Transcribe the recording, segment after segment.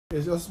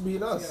It's just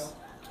being us.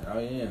 Oh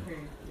yeah.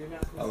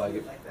 I like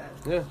it.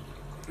 Yeah.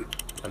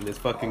 And this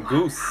fucking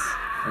goose.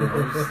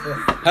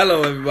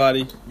 Hello,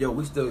 everybody. Yo,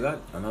 we still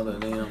got another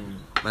damn.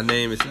 My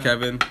name is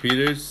Kevin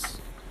Peters.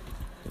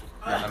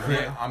 I'm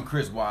here. I'm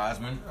Chris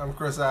Wiseman. I'm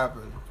Chris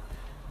Appen.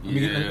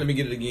 Let me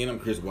get it again. I'm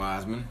Chris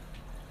Wiseman.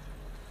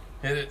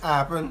 Hit it.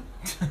 Appen.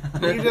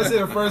 You just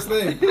said the first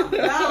name.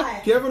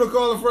 Kevin will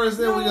call the first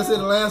name when you just say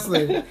the last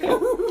name.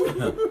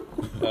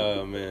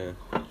 Oh, man.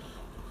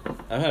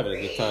 I'm having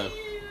a good time.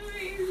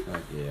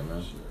 Heck yeah,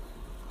 man.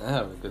 I'm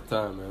having a good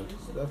time, man.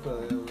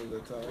 Definitely having a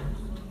good time.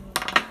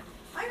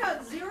 I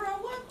got 0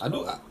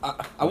 what?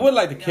 I would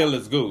like to kill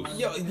this goose.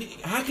 Yo,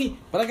 how can?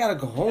 But I gotta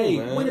go home, Hey,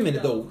 man. wait a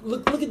minute though.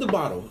 Look at the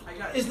bottle.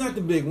 It's not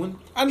the big one.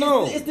 I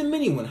know. It's the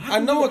mini one. I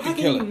know I can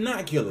kill How can it. you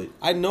not kill it?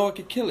 I know I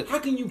could kill it. How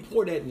can you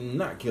pour that and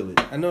not kill it?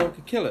 I know I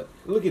could kill it.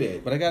 Look at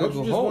that. But I gotta Don't go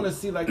you just home. want to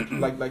see like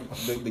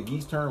the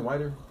geese turn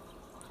whiter?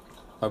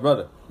 My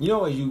brother. You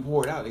know, as you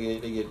pour it out, they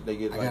get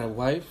I like. got a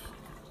wife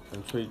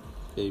and 3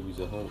 babies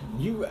at home.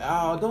 You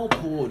don't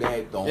pull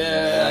that. Don't.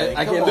 Yeah,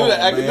 I Come can do on,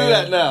 that. I can do man.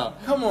 that now.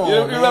 Come on, You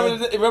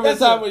man. remember That's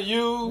the time a- when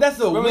you? That's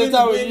a remember the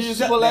time when you win-win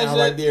used to pull that shutdown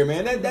shit right there,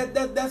 man.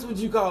 That's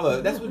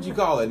what you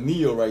call a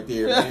kneel right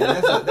there, man.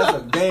 That's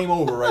a game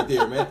over right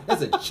there, man.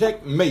 That's a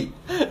checkmate.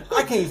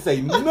 I can't say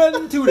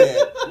nothing to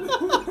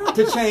that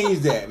to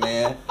change that,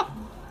 man.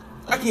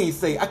 I can't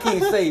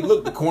say.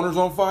 Look, the corner's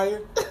on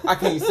fire. I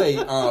can't say.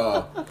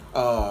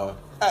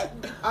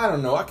 I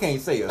don't know. I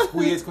can't say a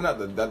squid's coming out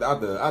the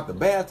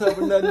bathtub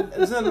or nothing.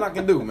 There's nothing I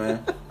can do,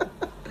 man.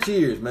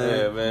 Cheers, man.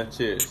 Yeah, man.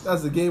 Cheers.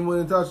 That's a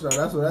game-winning touchdown.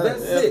 That's what that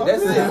is.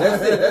 That's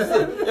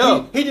it.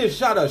 Yo. He just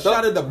shot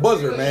at the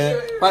buzzer,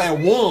 man,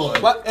 and won.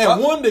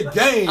 Won the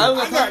game.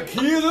 I got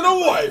kids and a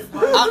wife.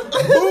 Boom.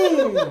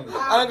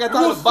 I don't got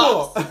time to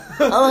box.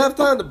 I don't have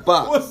time to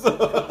box. What's up?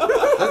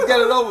 Let's get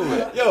it over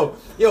with.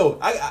 Yo,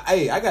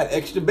 I got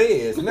extra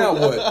beds. Now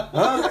what?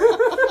 Huh?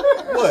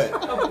 What?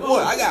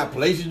 I got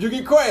places you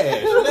can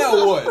crash.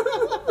 Now what?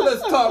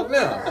 Let's talk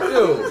now.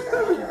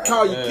 Yo,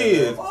 call your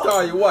kids.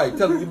 Call your wife.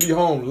 Tell them you be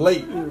home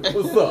late.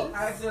 What's up?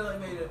 I accidentally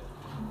made it.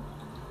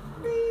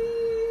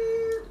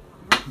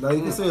 Now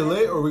you can say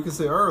late or we can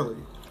say early.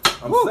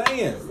 I'm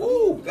saying.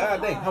 Woo,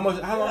 god dang. How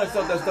long that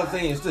stuff stay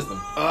in your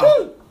system?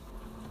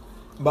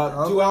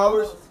 About 2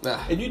 hours.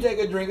 Nah. If you take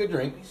a drink.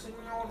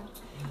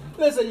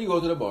 Let's say you go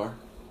to the bar.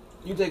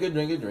 You take a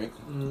drink.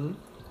 Mm-hmm.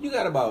 You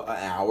got about an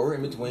hour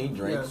in between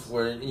drinks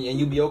and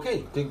you be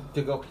okay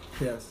to go.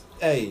 Yes.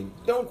 Hey,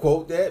 don't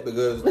quote that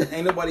because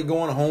ain't nobody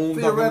going home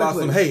talking about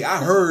Theoretically. some. Hey, I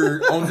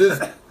heard on this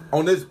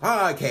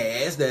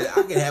podcast that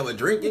I can have a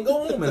drink and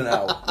go home in an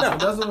hour. It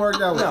doesn't work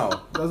that way.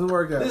 No. Doesn't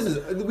work that This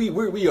way. is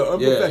we are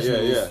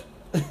unprofessionals.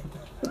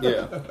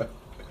 Yeah.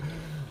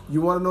 You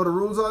want to know the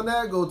rules on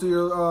that? Go to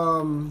your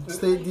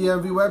state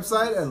DMV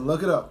website and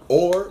look it up.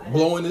 Or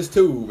blow in this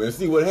tube and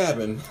see what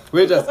happened.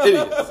 We're just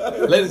idiots.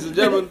 Ladies and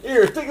gentlemen,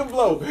 Here, take a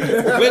blow.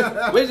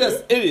 we're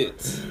just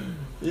idiots.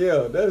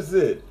 Yeah, that's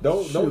it.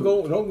 Don't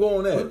go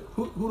on that.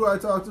 Who do I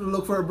talk to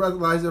look for a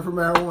breathalyzer for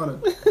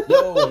marijuana?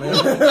 Yo, man.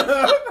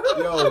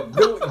 Yo,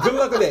 good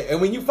luck with that.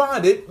 And when you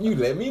find it, you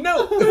let me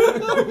know.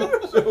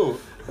 Sure.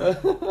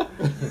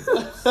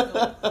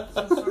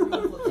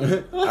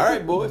 All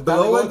right, boys.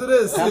 Don't go into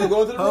this. Time to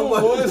go into the How room,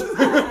 much?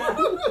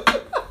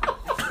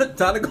 boys.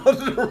 Time to go to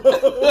the room.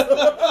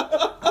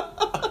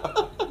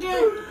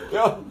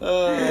 Yo.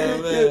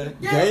 Oh, man.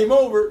 Game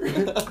over.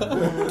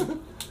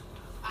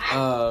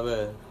 Oh,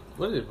 man.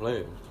 What are they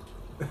playing?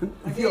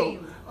 Yo,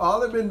 all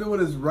they've been doing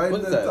is writing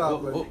What is the that?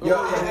 top.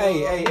 Yo,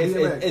 hey,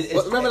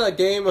 it's Remember that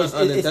game on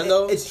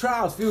Nintendo? It's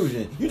Trials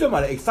Fusion. You talking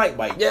about Excite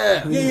Bike?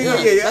 Yeah. Yeah.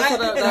 That's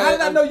what And how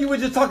did I know you were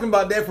just talking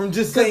about that from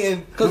just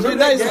saying? Because we're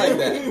remember nice that like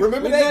game? that.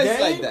 Remember We're that nice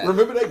game? like that.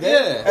 Remember that game?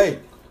 Yeah. Hey,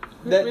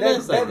 We're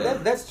nice like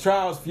that. that's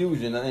Trials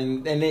Fusion,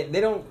 and they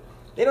don't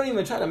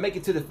even try to make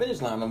it to the finish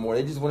line no more.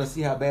 They just want to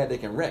see how bad they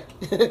can wreck.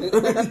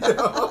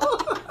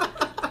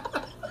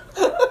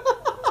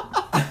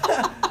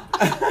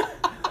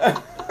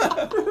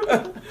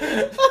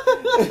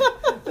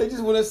 They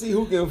just want to see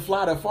who can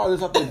fly the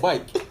farthest off the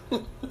bike.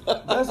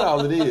 That's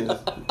all it is.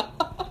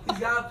 He's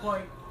got a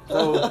point.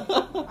 Look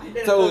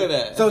at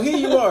that. So here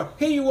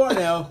you are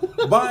now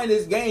buying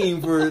this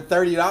game for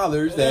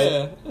 $30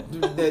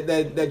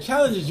 that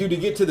challenges you to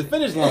get to the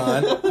finish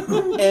line,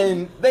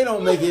 and they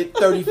don't make it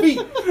 30 feet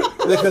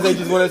because they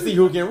just want to see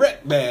who can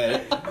wreck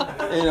bad.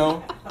 You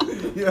know,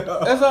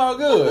 that's all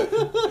good.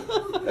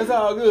 That's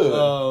all good.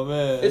 Oh,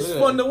 man. It's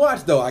fun to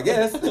watch though, I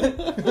guess.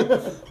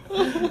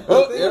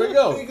 Oh, there we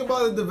go. Think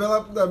about the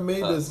developer that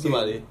made this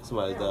game.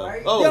 Somebody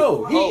died.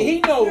 Yo,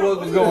 he know what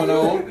was going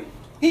on.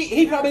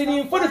 He probably didn't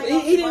even put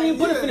he didn't even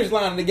put a finish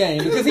line in the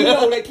game because he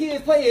know that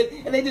kids play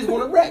it and they just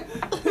want to wreck.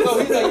 So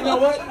he's like, you know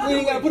what? We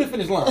ain't gotta put a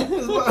finish line.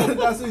 That's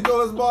what he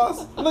told his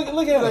boss. Look at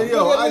him. Like,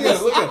 yo, Look I at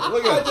him. Look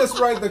at him. I just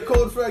write the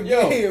code for a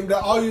game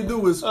that all you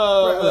do is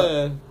Oh,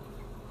 man.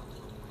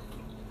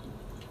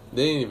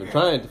 They ain't even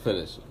trying to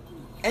finish it.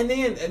 And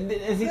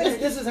see,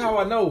 this is how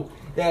I know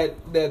that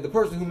the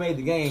person who made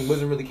the game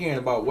wasn't really caring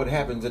about what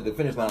happens at the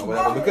finish line or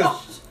whatever,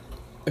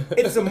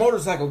 It's a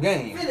motorcycle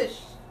game. Finish.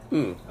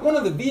 One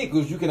of the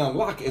vehicles you can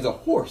unlock is a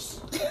horse.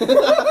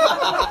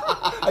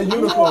 A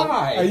unicorn.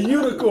 Why? A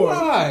unicorn.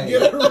 Why?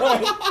 Get it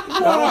right.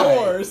 Not a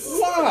horse.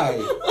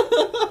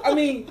 Why? I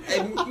mean,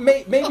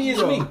 maybe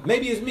it's me.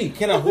 Maybe it's me.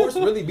 Can a horse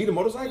really beat a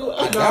motorcycle?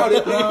 I doubt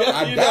it.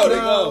 I doubt it.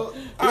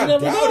 I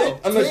doubt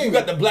it. Unless you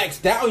got the Black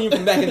Stallion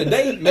from back in the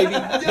day. Maybe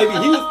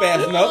he was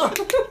fast enough.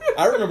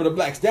 I remember the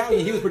Black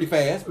Stallion. He was pretty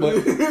fast, but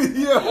It's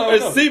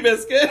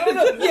Seabiscuit. I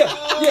don't know.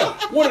 Yeah.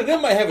 One of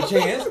them might have a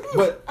chance,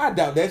 but I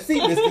doubt that.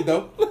 Seabiscuit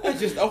though, it's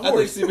just a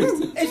horse.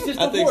 It's just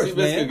a horse,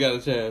 man. Got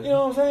a chance. You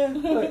know what I'm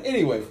saying? But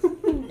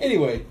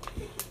anyway.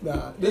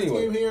 Nah, this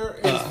Anyway. game here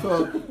is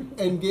for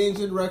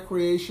engaging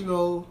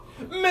recreational.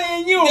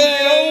 Man, you don't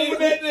get over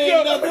that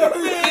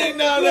thing.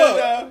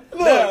 No.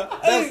 Look.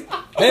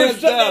 I'm gonna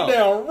shut that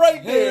down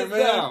right there, Hands man.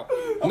 down.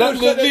 I'm gonna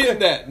Nothing shut is beating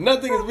that.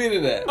 Nothing is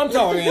beating that. I'm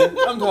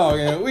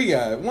talking. We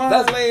got wine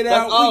That's- laid that's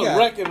out. all We got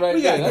record right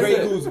We got there. Grey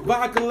That's it. Goose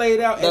vodka laid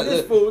out, and That's this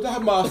it. fool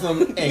talking about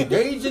some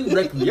engaging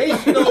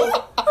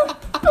recreational.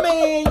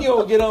 Man, you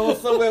don't get on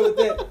somewhere with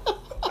that.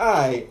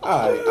 Alright,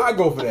 I'll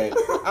go for that.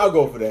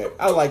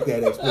 I like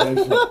that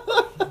explanation.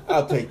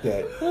 I'll take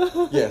that.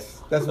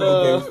 Yes, that's what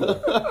the game's for.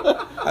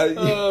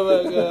 Oh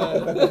my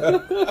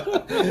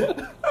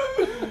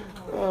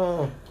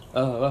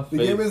god. The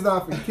game is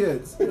not for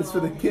kids. It's for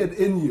the kid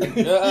in you.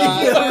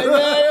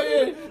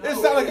 It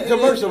sounds like a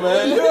commercial,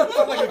 man. It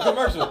sounds like a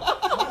commercial.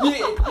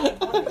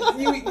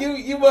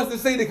 You must have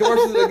seen the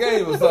commercials of the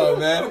game or something,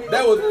 man.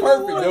 That was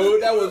perfect,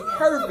 dude. That was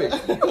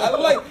perfect. I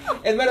like.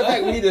 As a matter of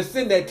fact, we need to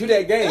send that to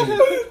that game.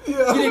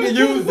 You need to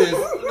use this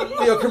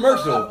for your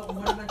commercial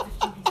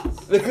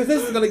because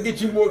this is gonna get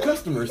you more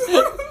customers.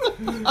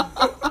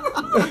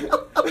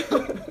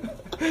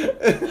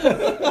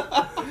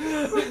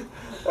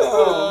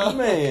 Oh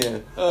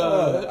man,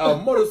 a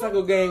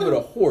motorcycle game with a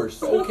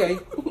horse. Okay,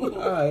 all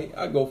right,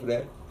 I'll go for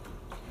that.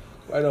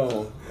 Right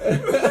on.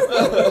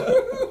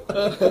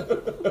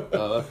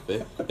 That's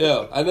fair.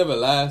 Yo, I never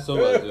laughed so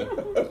much.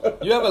 Yo.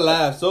 You ever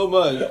laughed so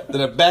much that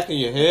the back of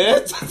your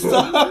head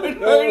started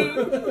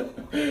hurting?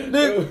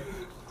 Dude,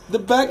 the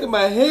back of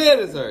my head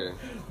is hurting.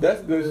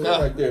 That's good shit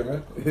right there,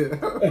 man.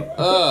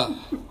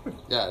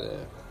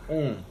 Goddamn.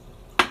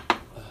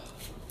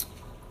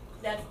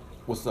 Dad,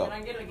 What's can up?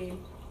 I get a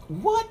game?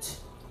 What?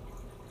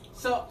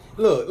 So,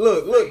 Look.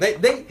 They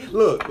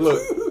look.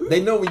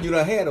 They know when you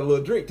done had a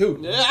little drink too.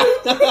 it's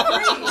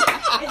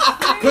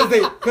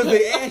free. Cause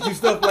they ask you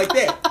stuff like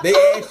that. They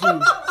ask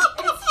you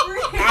It's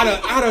free.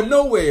 out of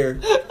nowhere.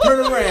 Turn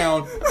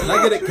around. Can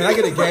I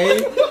get a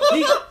game?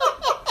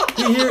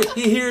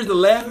 He hears the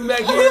laughing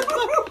back here.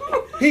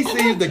 He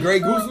sees the Grey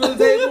Goose on the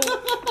table.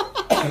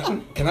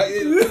 Can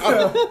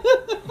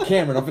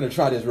Cameron, I'm finna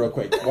try this real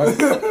quick.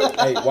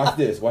 Hey, watch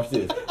this.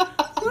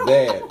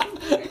 Dad,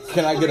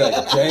 can I get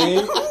a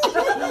game?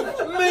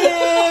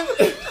 Man,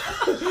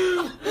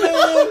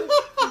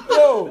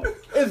 yo,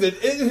 is it?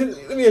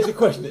 Let me ask you a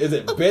question. Is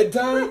it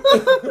bedtime?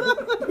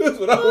 That's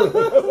what I want to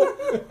know.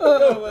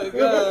 Oh my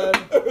god.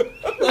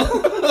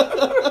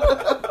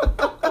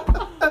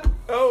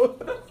 Oh,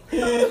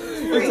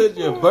 Is it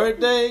your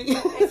birthday?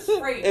 It's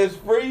free. it's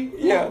free?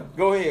 Yeah,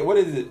 go ahead. What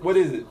is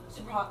it?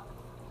 Super hot.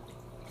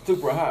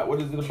 Super hot.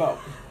 What is it about?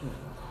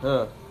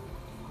 Huh.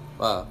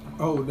 Wow.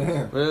 Oh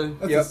damn! Really?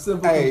 That's Yep. a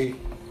simple. Hey.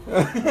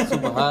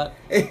 Super hot?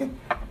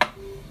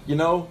 You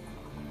know,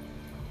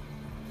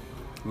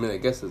 I mean, I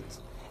guess it's...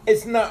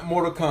 it's not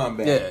Mortal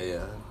Kombat.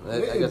 Yeah. I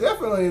It guess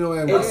definitely ain't no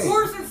Of NBA.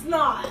 course it's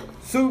not.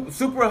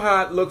 Super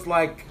hot looks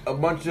like a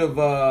bunch of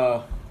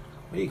what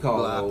do you call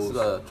blocks,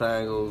 those?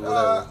 triangles,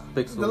 whatever.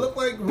 They Pixels. look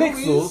like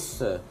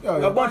Pixels. rubies. Yeah. Oh,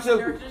 yeah. A bunch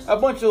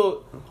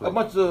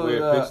of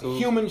Weird pixels.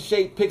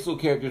 human-shaped pixel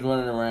characters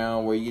running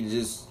around where you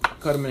just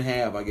cut them in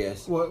half, I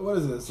guess. What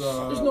is this?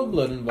 There's no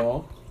blood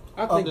involved.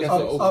 I think that's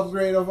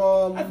upgrade of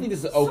I think this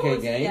is an okay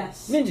So game.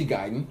 yes. Ninja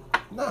Gaiden.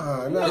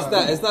 Nah.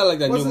 It's not like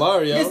that What's new it-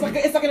 Mario. It's like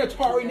an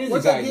Atari Ninja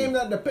What's that Gaiden.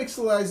 game the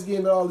pixelized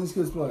game that all these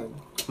kids playing?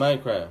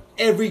 Minecraft.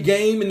 Every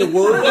game in the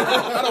world.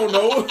 I don't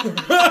know.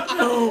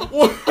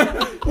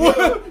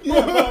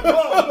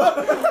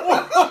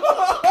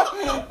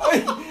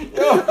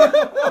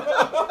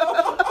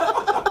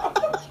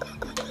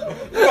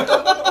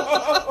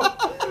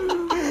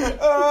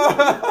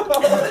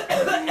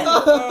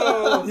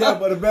 Yeah,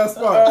 but the best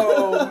part.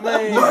 Oh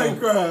man,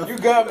 Minecraft. You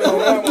got me on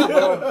that one,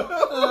 bro.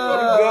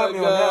 You got me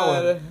on that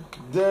one.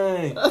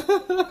 Dang.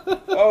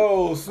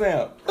 Oh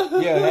snap.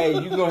 Yeah, hey,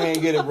 you go ahead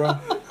and get it, bro. I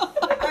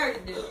already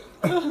did.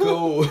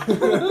 Cool.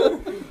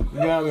 You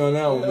got me on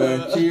that one,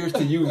 man. Cheers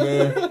to you,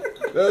 man.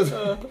 That's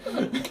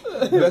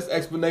best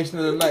explanation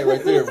of the night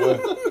right there, bro.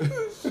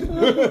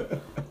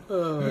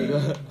 Oh my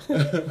god.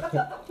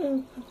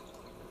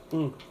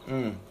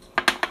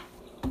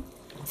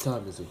 What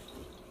time is it?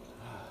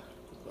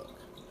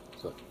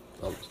 It's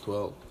almost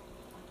 12.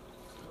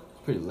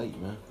 Pretty late,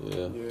 man.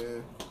 Yeah.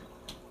 Yeah.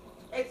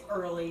 It's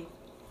early.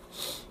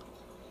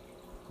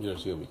 You know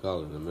she's gonna be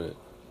calling in a minute.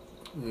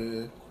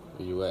 Yeah.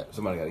 Where you at?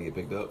 Somebody got to get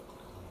picked up.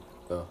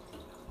 Oh.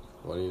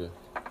 What are you?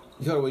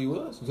 You told her where you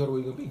was? You told her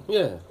where you gonna be?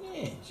 Yeah.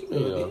 Yeah, she Yeah.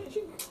 good.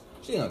 Yeah,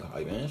 She ain't gonna call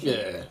you, man.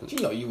 Yeah. She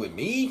know you with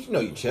me. She know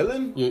you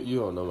chilling. You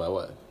don't know my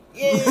wife.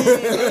 Yeah.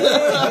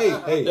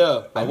 hey.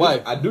 Yo, my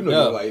wife. I do know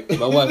yo, your wife.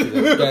 My wife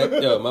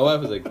is a my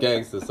wife is a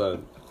gangster,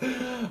 son.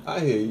 I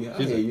hear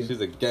you. She's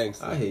a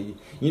gangster. I hear you.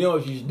 You know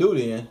what you should do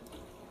then?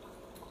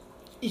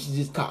 You should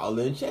just call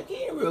her and check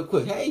in real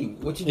quick. Hey,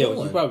 what you Yeah, doing?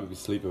 but she probably be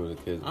sleeping with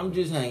the kids. I'm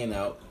just hanging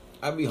out.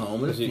 I'll be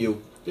home in a She-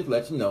 few. Just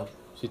let you know.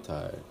 She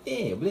tired.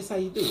 Yeah, but that's how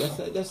you do.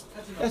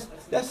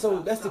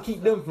 That's to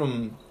keep them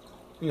from,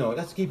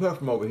 that's to keep her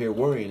from over here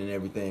worrying and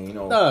everything.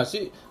 Nah,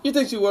 you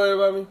think she worried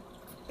about me?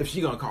 If she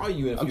gonna call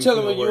you, I'm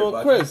chilling with you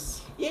and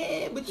Chris.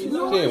 Yeah, but She ain't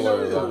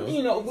worried about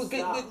me.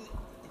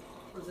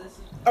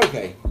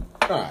 Okay.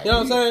 All right. You know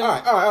what I'm saying? All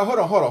right. Hold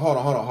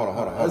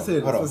on. Let's hit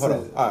it, Hold let's on. hit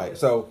it. All right.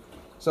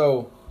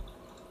 So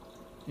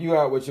you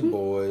out with your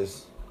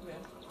boys,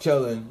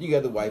 chilling. You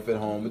got the wife at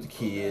home with the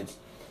kids.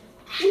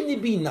 Wouldn't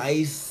it be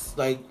nice,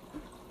 like,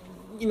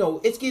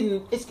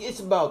 it's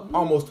about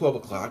almost 12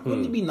 o'clock.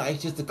 Wouldn't it be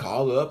nice just to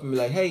call up and be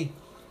like, hey,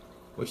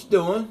 what you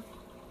doing?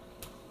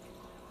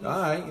 All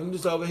right, I'm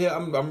just over here.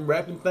 I'm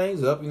wrapping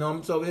things up. I'm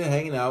just over here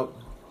hanging out.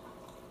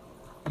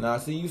 Now, I'll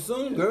see you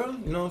soon, girl.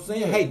 You know what I'm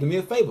saying? Hey, do me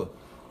a favor.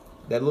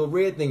 That little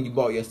red thing you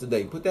bought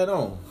yesterday, put that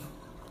on.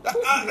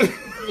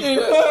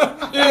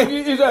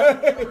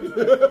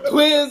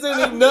 Twins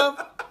ain't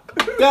enough.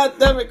 God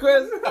damn it,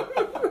 Chris.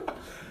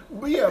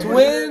 But yeah,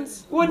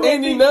 Twins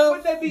ain't enough.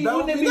 Wouldn't that be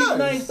nice.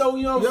 nice though?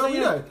 You know what I'm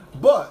saying? Nice.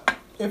 But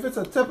if it's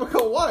a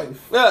typical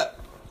wife, Yeah.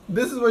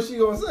 this is what she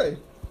gonna say.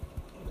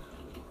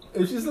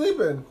 If she's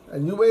sleeping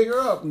and you wake her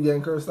up, you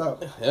getting cursed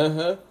out.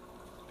 Uh-huh.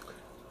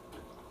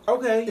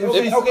 Okay.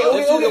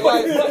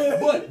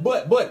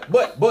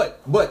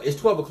 But it's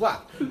 12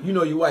 o'clock. You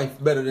know your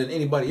wife better than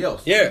anybody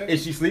else. Yeah.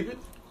 Is she sleeping?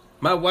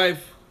 My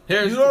wife,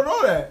 here's... You don't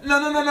know that.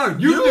 No.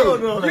 You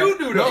don't know that. You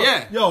do that.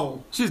 Yeah.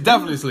 Yo, She's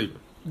definitely sleeping.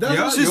 that's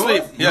Yeah, what She yours?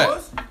 sleep. Yeah.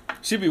 Yours?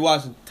 She be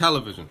watching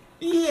television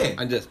Yeah.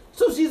 and just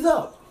So she's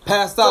up.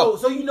 passed out.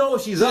 So you know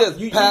if she's She up. just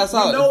You pass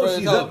out know in if front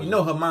she's of up. television. You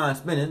know her mind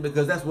spinning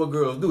because that's what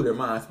girls do. Their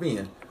mind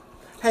spin.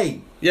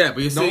 Hey, Yeah,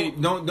 but you see...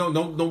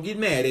 don't get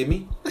mad at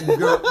me,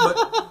 girl.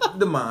 But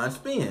the mind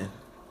spin.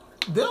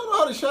 They don't know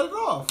how to shut it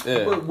off.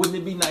 Yeah. But wouldn't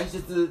it be nice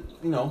just to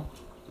Nah,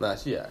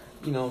 she alright.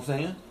 you know what I'm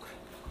saying?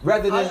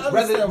 Rather I than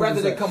understand what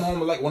you're than come home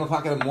at like 1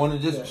 o'clock in the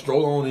morning, just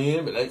stroll on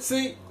in. But like,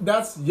 See,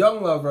 that's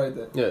young love right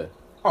there. Yeah.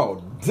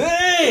 oh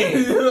dang!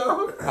 You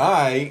know? All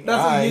right,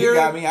 That's all right, a year. you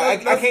got me. I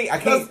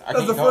can't.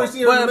 That's the first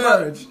year of But-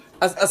 marriage.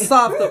 A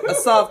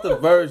softer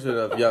version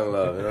of young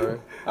love, you know what I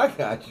mean? I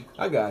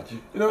got you.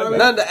 You know what I mean?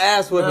 None of the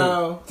ass women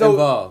No.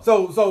 involved.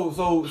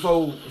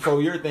 So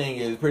your thing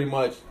is pretty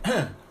much,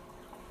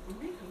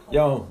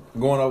 yo,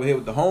 going over here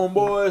with the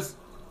homeboys.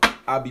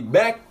 I'll be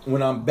back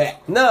when I'm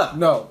back. Nah.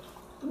 No.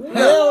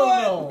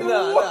 Hell no.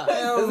 Nah.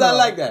 Hell It's not no.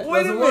 like that.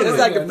 Wait a minute. It's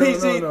like a No,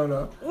 PG,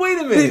 No. Wait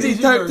a minute.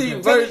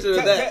 PG-13 version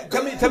of that.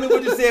 Tell me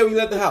what you said when you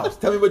left the house.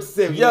 Tell me what you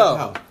said when you Yo.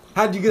 left the house.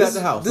 How'd you get out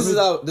the house? This is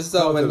how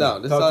it went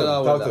down. This is how it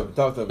all went down.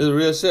 Talk to This is me.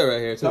 real shit right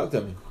here too. Talk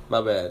to me.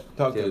 My bad.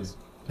 Talk to Kids.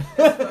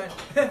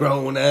 me.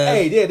 Grown ass.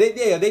 Hey,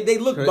 they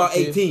look about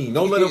 18.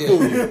 Don't let them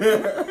fool you.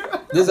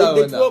 This is how it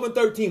They went 12 and and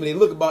 13, but they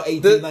look about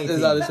 18, This 19.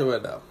 is how this shit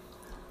went down.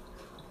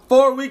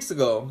 4 weeks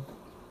ago,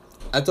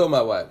 I told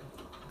my wife,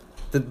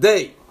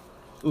 today,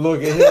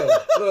 Look at him.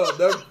 Look,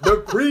 they're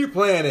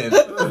pre-planning.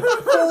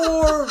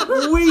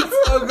 4 weeks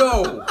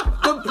ago.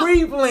 The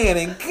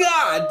pre-planning.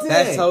 God damn.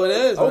 that's how it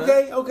is. Man.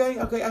 Okay.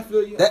 I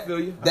feel you. I feel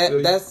you.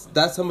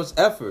 That's how much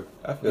effort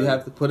I feel you you.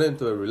 have to put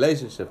into a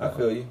relationship. I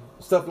feel you.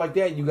 Stuff like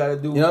that you got to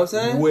do. You know what I'm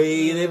saying?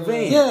 Way in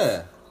advance.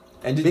 Yeah,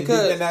 And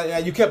Because- now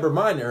you kept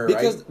reminding her,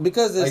 right?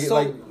 because there's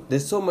Like-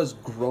 there's so much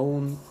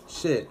grown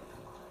shit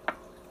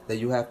that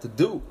you have to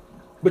do.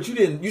 But you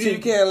didn't. You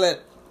can't let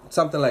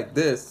something like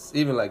this,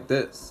 even like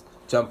this,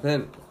 jump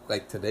in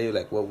like today,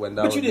 like what went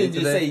down. But you with me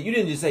didn't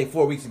today. just say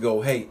 4 weeks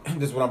ago, hey,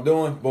 this is what I'm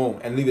doing, boom,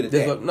 and leave it at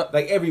This that. what- no.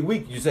 Like every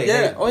week you say,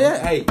 Yeah, hey, oh, yeah.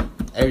 hey,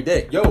 every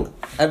day,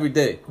 every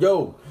day.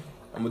 yo,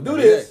 I'm gonna do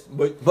Every this,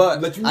 day.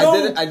 but let you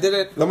know. I did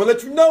it. I'm gonna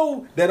let you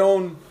know that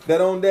on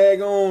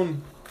daggone,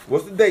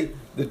 what's the date?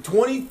 The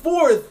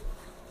 24th,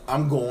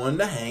 I'm going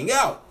to hang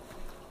out.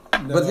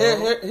 But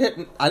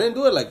here, I didn't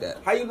do it like that.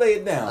 How you lay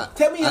it down?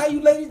 Tell me how you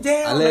lay it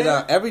down. I lay it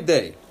man. down every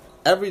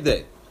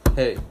day.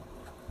 Hey,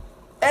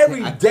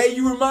 Every day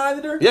you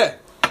reminded her. yeah,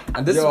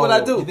 and this is what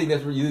I do. You think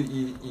that's where you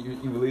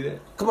believe that?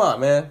 Come on,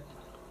 man.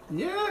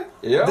 Yeah.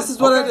 Yeah. This is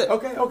what I did.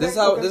 Okay. This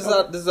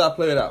is how I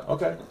play it out.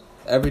 Okay.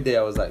 Every day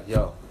I was like,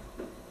 yo,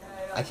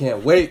 I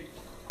can't wait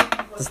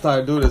to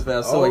start doing this, man.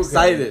 I'm so Okay.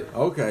 excited.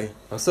 Okay.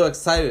 I'm so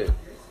excited.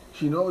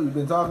 She know you've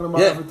been talking about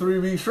Yeah. it for 3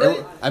 weeks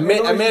straight. I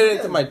made it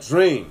into my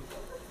dream.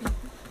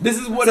 This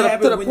is what To the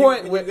happens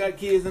point when where- you got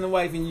kids and a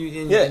wife and you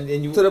Yeah, and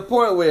you. to the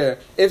point where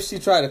if she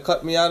tried to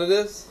cut me out of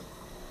this,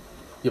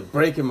 you're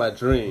breaking my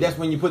dream. That's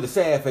when you put the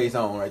sad face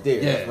on right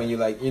there. Yeah. That's when you're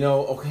like,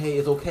 okay,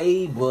 it's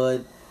okay,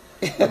 but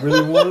I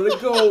really wanted to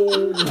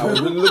go. I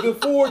was really looking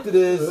forward to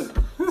this.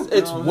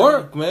 It's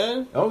work,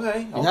 man.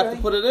 Okay. You have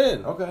to put it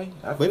in. Okay.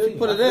 I if you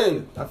put it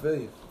in, I feel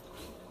you.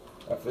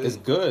 It's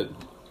good.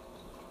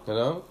 You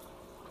know?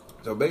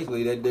 So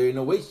basically, that there ain't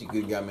no way she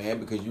could have got mad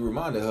because you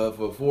reminded her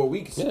for 4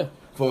 weeks. Yeah.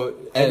 For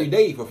every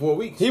day for 4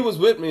 weeks. He was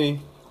with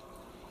me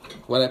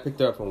when I picked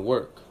her up from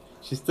work.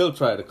 She still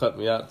tried to cut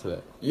me out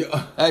today.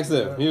 Yeah. Ask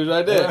him. He was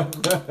right there.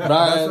 That's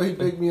why he Brian.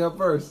 picked me up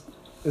first.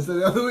 Instead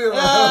of the other way around.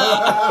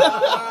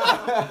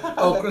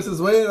 Oh, Chris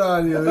is waiting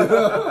on you.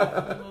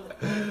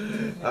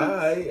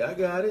 Alright, I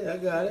got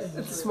it.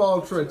 It's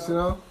small tricks, you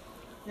know?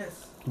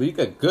 Yes. But you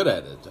got good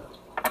at it, John.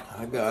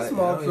 I got it.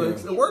 Small Oh,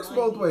 tricks. yeah. It works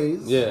both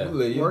ways. Yeah.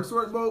 Believe you. Works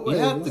both ways.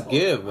 You have to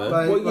give, man.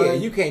 Like- Well, yeah,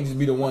 you can't just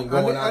be the one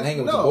going out and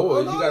hanging with the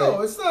boys. No, You gotta.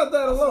 no, it's not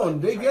that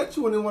alone. They get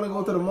you when they want to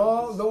go to the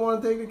mall. Don't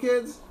want to take the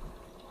kids.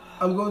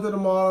 I'm going to the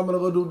mall. I'm gonna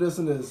go do this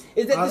and this.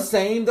 Is that the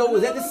same though?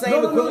 Is that the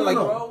same No, equivalent?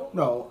 Like,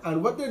 no.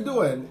 And what they're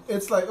doing,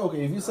 it's like,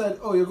 okay, if you said,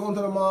 oh, you're going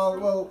to the mall,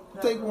 well,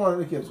 take one of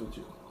the kids with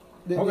you.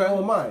 They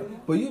don't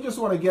mind. But you just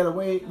want to get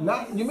away.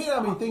 You may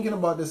not be thinking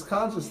about this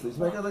consciously. It's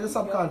like a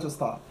subconscious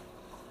thought.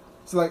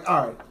 It's like,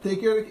 all right,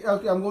 take care of the,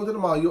 okay, I'm going to the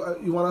mall.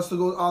 You want us to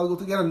go all go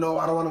together? No,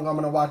 I don't want to go. I'm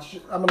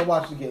gonna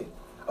watch the game.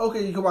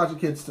 Okay, you can watch the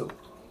kids too.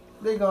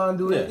 They gone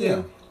do their thing.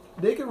 Yeah.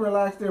 They can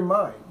relax their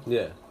mind.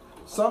 Yeah.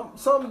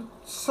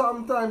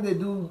 Sometimes they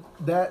do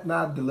that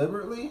not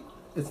deliberately.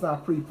 It's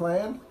not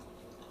pre-planned,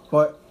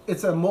 but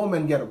it's a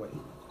moment getaway.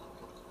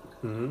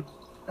 Mm-hmm.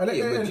 And,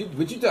 yeah,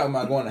 but you talking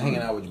about going and hanging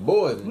out with your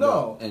boys? And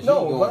No, and she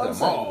no, going what to I'm the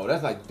mall.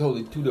 That's like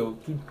totally two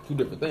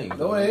different things.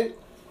 no, it ain't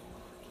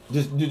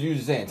You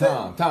just saying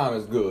time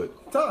is good.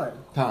 time.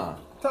 Time.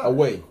 Time.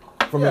 Away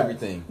from Yeah.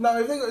 everything. No,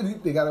 if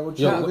they gotta go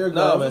chill with their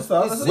No, girls man. and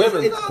stuff.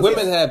 That's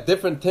Women have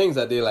different things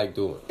that they like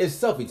doing. It's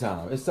selfie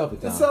time. It's selfie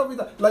time. It's selfie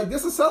time. Like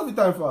this is selfie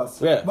time for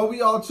us. Yeah. But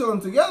we all chilling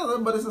together.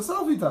 But it's a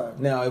selfie time.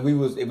 Now, if we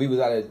was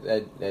out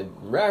at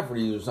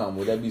Rafferty's or something,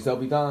 would that be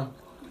selfie time?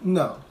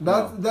 No,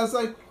 No. that's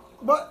like,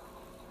 but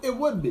it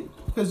would be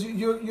because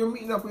you're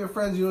meeting up with your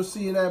friends. You're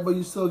seeing that, but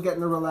you're still getting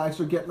to relax.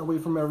 You're getting away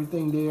from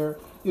everything there.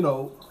 You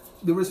know,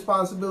 the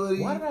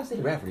responsibility. Why did I say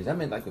Rafferty's? I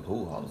meant like the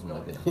pool hall or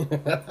something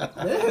like that.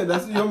 Yeah,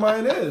 that's what your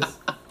mind is.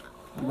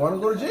 You want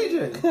to go to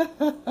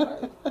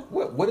JJ?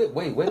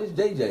 Wait, what is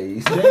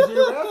JJ's?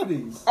 JJ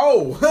Rafferty's.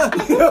 Oh,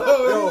 What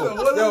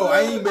yo, is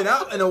I that? ain't been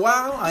out in a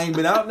while. I ain't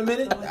been out in a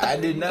minute. I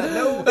did not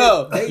know.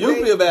 No, that you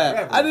JJ feel bad.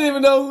 Rafferty. I didn't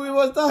even know who he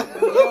was talking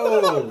about.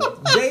 Yo,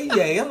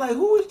 JJ. I'm like,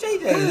 who is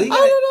JJ? Is, he I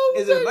don't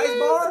know is it a nice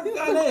bar?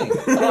 Got a name.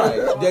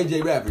 All right,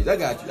 JJ Rafferty's. I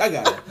got you.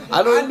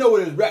 I know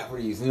it is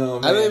Rafferty's. You know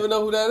what I don't even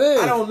know who that is.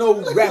 I don't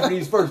know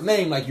Rafferty's first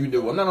name like you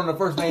do. I'm not on the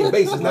first name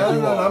basis like No,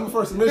 you are. I'm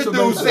first This initial.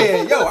 dude basis.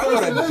 said, yo, I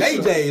First got a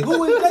initial. JJ.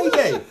 Who is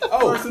JJ?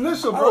 Oh, First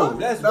initial, bro. oh,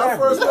 that's Not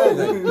Rafferty's. first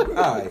name. Okay.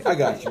 All right, I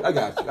got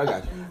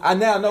you. I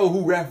now know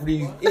who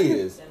Rafferty's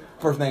is.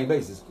 First name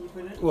basis.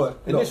 What?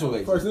 Initial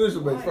basis. First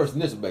initial basis. First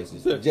initial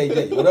basis.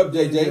 JJ. What up,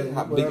 JJ?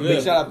 What Big, up?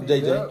 big shout out to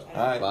JJ. Yeah.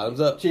 All right. Bottoms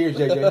up. Cheers,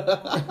 JJ.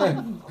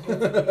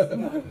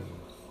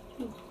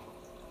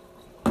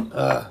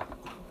 All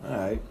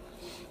right.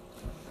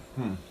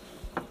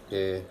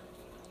 Yeah.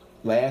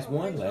 Last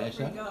one. Last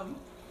shot.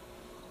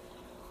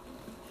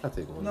 I'll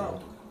take one.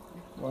 No.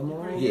 more. One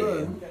more.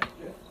 Yeah.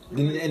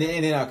 Good. And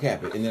then I'll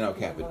cap it.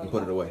 And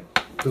put it away.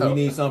 Cause we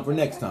need some for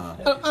next time.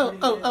 I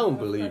don't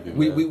believe you.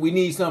 We man.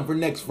 need some for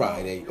next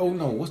Friday. Oh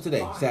no, what's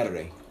today?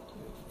 Saturday.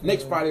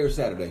 Next Friday or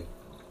Saturday?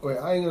 Wait,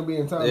 I ain't gonna be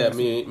in town. Yeah, next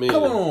week. me.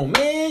 Come either. on,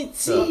 man.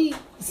 See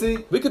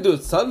We could do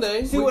it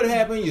Sunday. what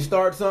happened? You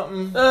start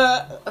something,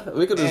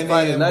 We could do it and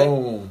Friday then night.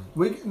 boom.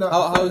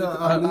 how's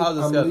how's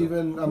the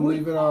schedule? I'm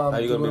leaving. Are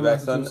you gonna be back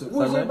Sunday? Massachusetts.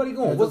 Where's Sunday? everybody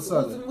going? Yeah, What's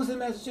Sunday. in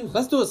Massachusetts?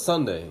 Let's do it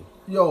Sunday.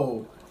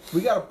 Yo,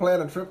 we gotta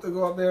plan a trip to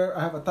go up there.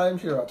 I have a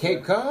timeshare up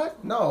Cape there. Cod?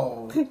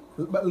 No,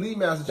 but Lee,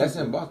 Massachusetts.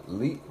 That's in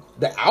Boston.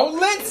 The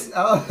outlets?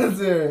 Out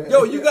there.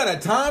 Yo, you got a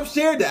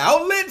timeshare? The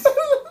outlets?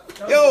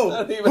 Yo, I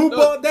don't even who know.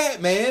 bought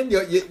that, man?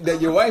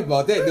 Your wife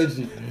bought that, didn't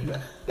she?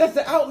 That's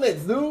the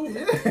outlets, dude.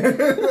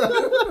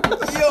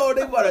 Yo,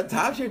 they bought a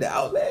timeshare. The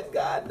outlets.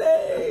 God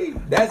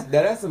dang.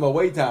 That's some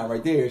away time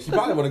right there. She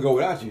probably want to go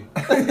without you.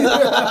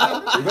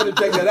 You better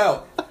check that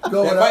out.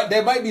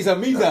 There might be some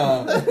me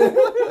time.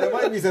 There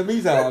might be some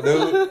me time,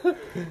 dude.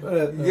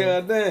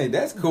 God dang,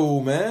 that's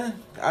cool, man.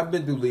 I've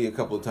been through Lee a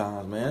couple of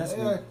times, man. That's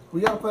Yeah,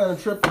 we gotta plan a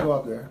trip to go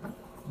up there.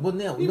 Well,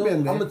 now You I'm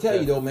been there. gonna tell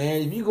you though,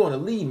 man. If you going to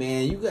Lee,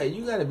 man, you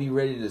got to be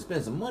ready to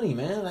spend some money,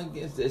 man. Like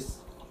it's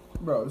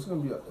Bro, it's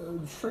gonna be a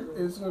trick.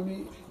 It's gonna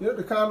be. You know,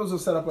 the condos are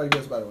set up like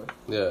this, by the way.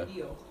 Yeah.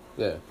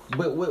 Yeah.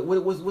 but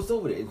what's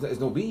over there? There's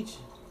no beach.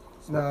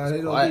 Nah,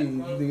 they quiet.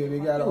 don't be. They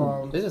got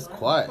It's just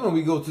quiet. Why don't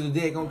we go to the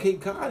deck on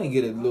Cape Cod and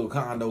get a little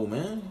condo,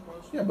 man?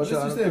 Yeah, but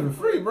this is staying for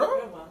free, bro.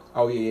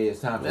 Oh yeah, it's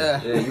time.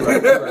 Yeah. Yeah,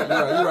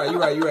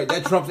 you're right.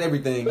 That trumps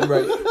everything. You're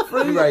right.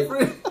 You're right.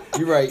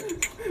 You're right.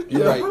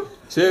 You're right.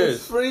 It's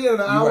Cheers. free and an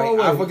You're hour right.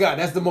 away. I forgot.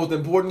 That's the most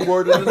important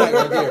word of the night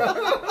right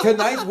there.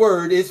 Tonight's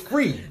word is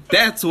free.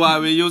 That's why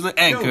we're using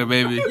Anchor, Yo.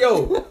 baby.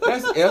 Yo,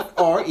 that's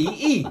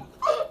FREE.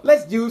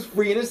 Let's use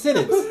free in a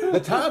sentence.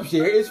 The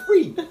timeshare is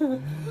free.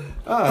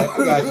 All right,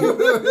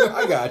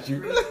 I got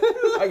you.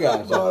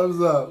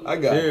 Bottoms up. I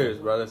got you. Cheers,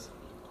 brothers.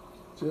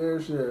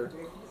 Cheers, cheers.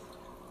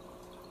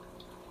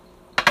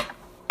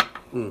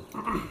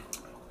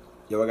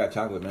 Yo, I got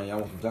chocolate, man. Y'all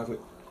want some chocolate?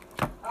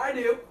 I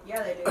do.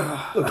 Yeah, they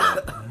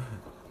do.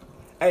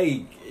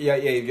 Hey, yeah,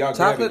 if y'all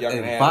Chocolate grab it, y'all and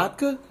can have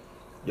vodka? it.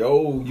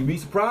 Yo, you be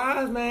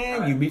surprised, man.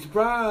 Right. You be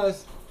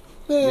surprised.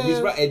 Man. You be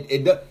surprised.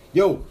 It does.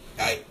 Yo,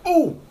 hey,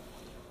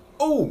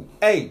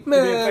 hey, do me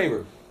a Man.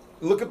 favor.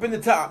 Look up in the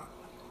top.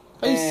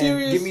 Are you and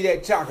serious? Give me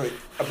that chocolate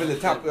up in the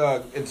top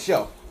in the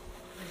shelf.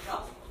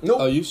 Nope.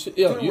 Oh, you should.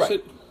 To Yo, the you right.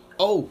 should.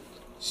 Oh,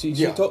 she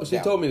Yeah, told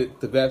yeah. me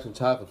to grab some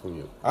chocolate from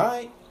you. All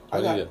right. I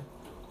Oh, got yeah. it.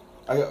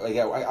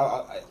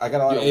 I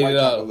got all You that ate white it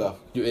chocolate all. left.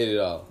 You ate it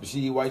all. Does she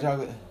eat white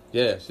chocolate?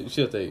 Yeah,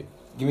 she'll take it.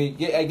 Give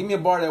me a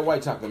bar of that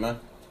white chocolate, man.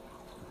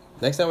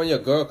 Next time when your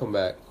girl come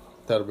back,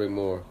 tell her to bring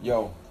more. Yo,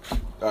 all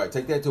right,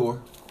 take that to her,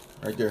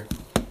 right there.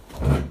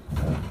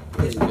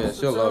 Yeah,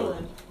 she'll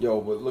love it.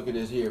 Yo, but look at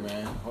this here,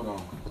 man. Hold on.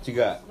 What you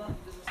got?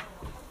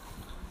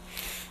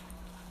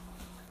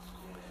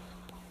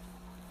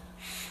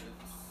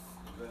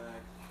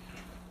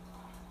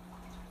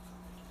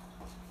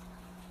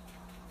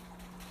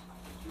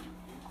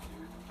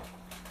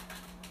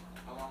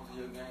 How long is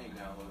your game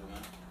downloaded,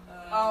 man?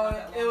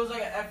 It was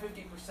like at 50% when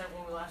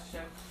we last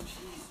checked.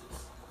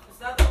 Jesus.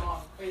 It's not that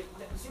long.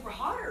 It's super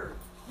hotter.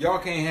 Y'all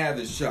can't have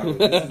this chocolate.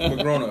 This is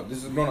for grown up.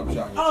 This is grown up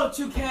chocolate. Oh,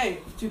 2K.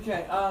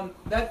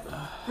 That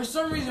for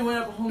some reason went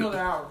up a whole nother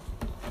hour.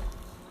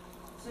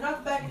 So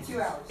not back in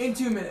 2 hours. In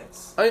 2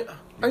 minutes.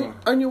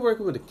 Aren't you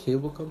working with a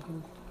cable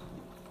company?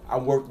 I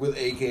work with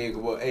a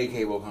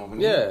cable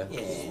company. Yeah,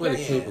 Yeah. with a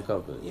cable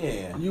company.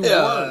 Yeah. You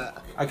Yeah. won.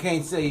 I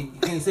can't say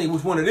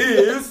which one it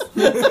is.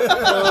 You know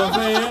what I'm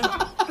saying?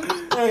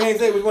 I can't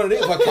say which one it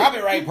is for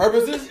copyright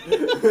purposes. You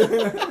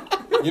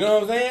know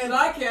what I'm saying? And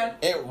I can.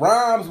 It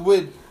rhymes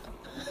with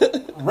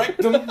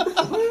rectum.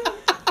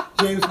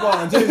 James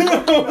Bond. James Bond. Do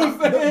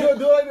it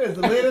like this.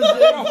 The latest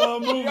James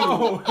Bond movie.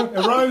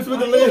 It rhymes with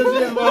the latest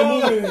James Bond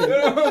movie. You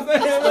know what I'm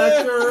saying, man?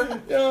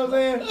 You know what I'm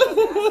saying?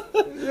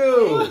 Yo.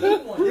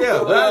 Yeah,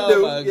 but I do.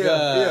 Oh, my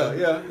God.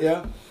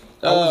 Yeah.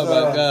 Oh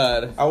my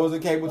God. I was a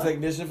cable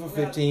technician for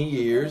 15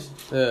 years.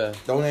 Yeah.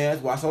 Don't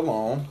ask why so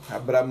long.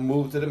 But I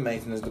moved to the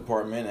maintenance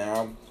department.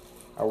 Now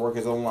I work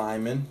as a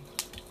lineman,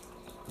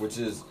 which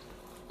is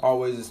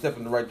always a step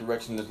in the right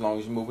direction as long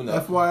as you're moving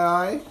up.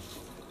 FYI,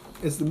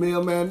 it's the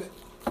mailman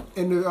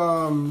in the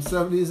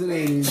 70s and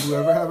 80s.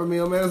 Whoever have a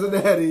mailman as a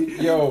daddy.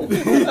 Yo,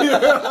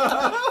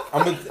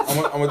 I'm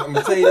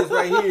gonna tell you this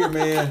right here,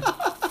 man.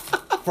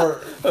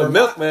 For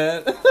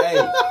Milkman.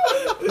 Hey,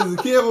 He's a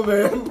cable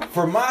man.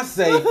 for my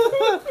sake,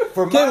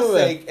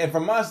 and for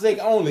my sake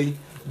only,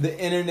 the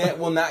internet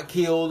will not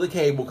kill the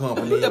cable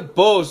company. That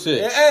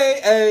bullshit.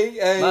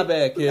 Hey. My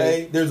bad, kid.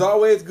 Hey, there's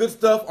always good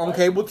stuff on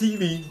cable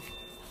TV.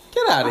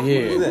 Get out of What's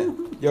here.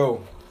 that?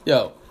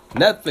 Yo,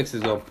 Netflix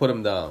is gonna put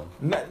him down.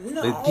 no,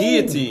 The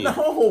guillotine.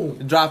 No.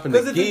 Dropping the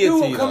Because if the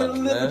guillotine dude coming on to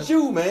him, live man. with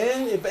you,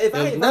 man. If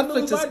Netflix I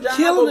lose my is job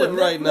killing over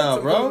it right Netflix, now,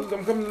 I'm bro.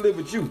 coming to live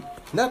with you.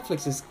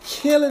 Netflix is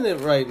killing it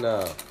right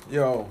now.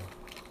 Yo.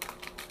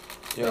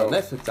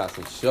 Netflix got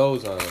some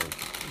shows on it.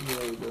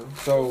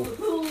 So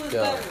Hulu is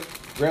Yeah. better.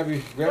 grab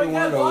Like one of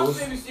that Boss those.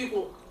 Baby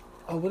sequel.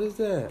 Oh, what is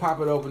that? Pop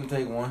it open and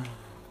take one.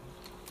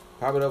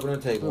 Pop it open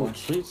and take Little one.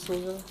 treats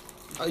on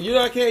there? You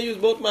know I can't use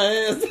both my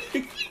hands.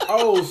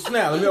 Oh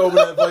snap! Let me open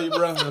that for you,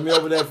 bro. Let me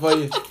open that for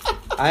you.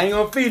 I ain't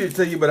gonna feed it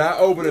to you, but I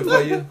open it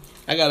for you.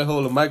 I gotta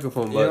hold the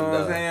microphone You button know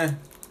what I'm down. saying?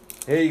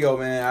 Here you go,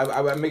 man.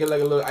 I make it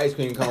like a little ice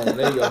cream cone.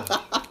 There you go.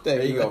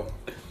 There you go.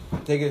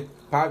 Take it.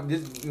 Pop.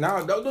 Just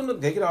no.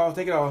 Don't. Take it off.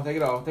 Take it off. Take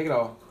it off. Take it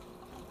off.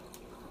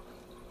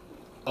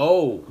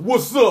 Oh,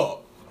 What's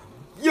up?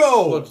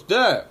 Yo. what's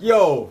that?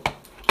 Yo.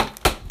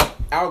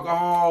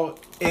 Alcohol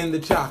in the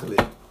chocolate.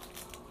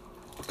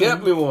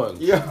 Get me one.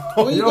 Yo.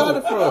 Where you got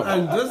it from?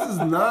 And this is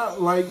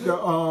not like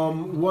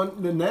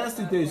the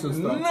nasty taste of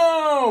stuff.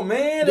 No,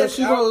 man. Yo,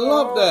 she gonna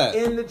love alcohol that.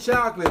 in the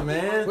chocolate,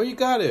 man. Where you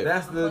got it?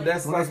 That's Well, like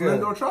it's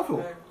Lindor a,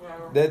 truffle.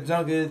 that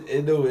junk is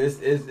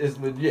it's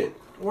legit.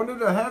 When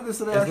did I have this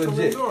in the It's actual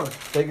legit.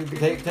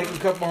 Lindor? Take a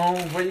couple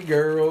home for your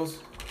girls.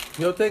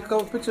 Yo, take a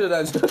couple pictures of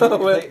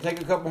that. Take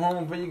a couple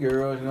home for your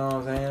girls. You know what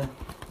I'm saying?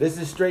 This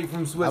is straight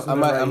from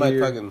Switzerland. I might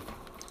here. fucking.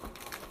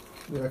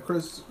 Yeah,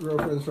 Chris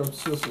girlfriend's from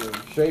Switzerland.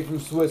 Straight from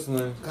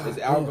Switzerland. It's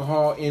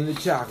alcohol in the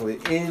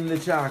chocolate. In the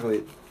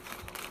chocolate.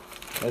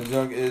 That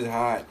junk is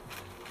hot.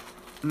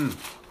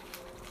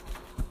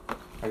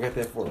 I got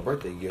that for a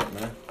birthday gift,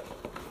 man.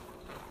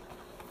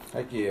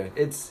 Heck yeah.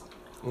 It's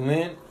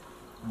Lint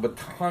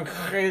Baton.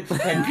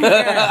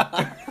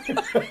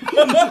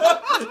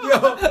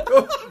 Yo,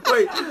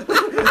 wait.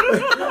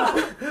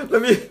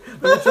 Let me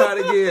try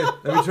it again.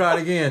 Let me try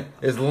it again.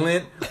 It's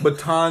Lint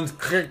Batons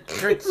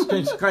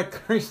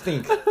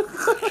Christink.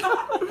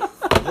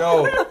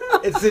 Yo,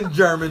 it's in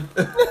German.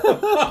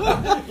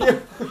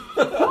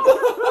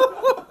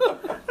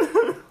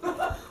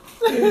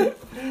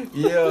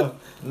 Yeah.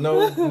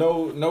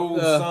 No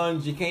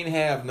sons. You can't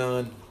have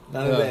none.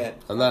 None of that.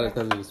 I'm not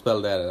accustomed to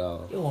spell that at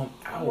all. Yo,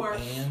 I'm out, More.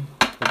 man.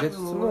 I'll get you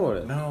some more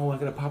then. No, I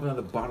gotta pop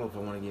another bottle if I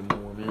want to get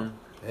more, man.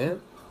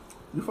 Man.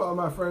 You follow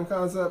my friend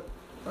concept?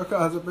 Our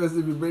concept is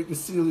if you break the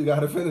seal, you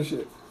gotta finish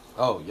it.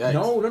 Oh, yikes.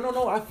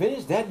 No. I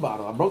finished that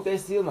bottle. I broke that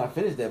seal and I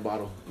finished that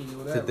bottle.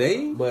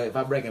 Today? But if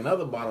I break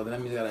another bottle, then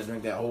that means I gotta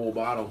drink that whole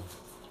bottle.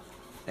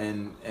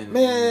 And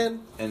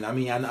Man. And I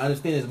mean, I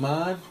understand it's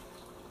mine.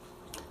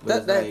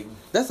 But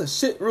That's a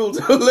shit rule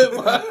to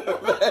live by.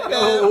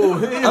 Yo,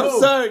 I'm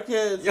sorry,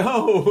 kids.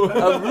 Yo.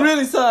 I'm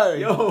really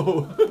sorry.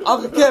 Yo.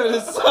 Uncle Kevin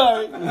is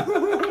sorry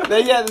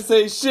that you had to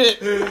say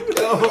shit.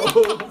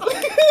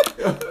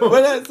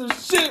 But that's some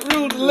shit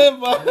rule to live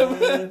by,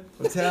 man.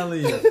 I'm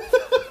telling you.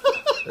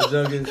 The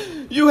junk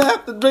is, You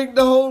have to drink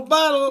the whole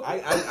bottle.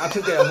 I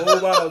took that whole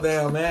bottle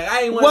down, man.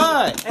 I ain't want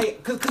Why? Hey,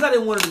 cause I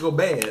didn't want it to go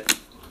bad.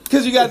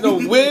 Because you got no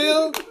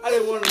will. I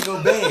didn't want it to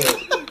go bad.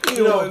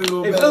 You know, want it to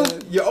go if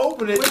bad. you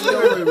open it, Wait.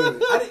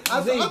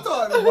 I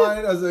thought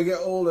wine as I get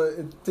older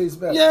it tastes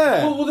better.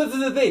 Yeah. Well, this is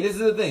the thing. This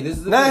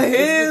is the Not thing.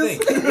 his.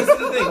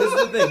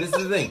 This is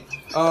the thing.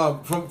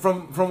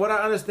 From what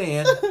I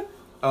understand,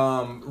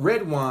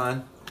 red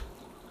wine,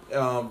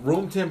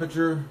 room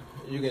temperature.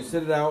 You can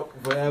sit it out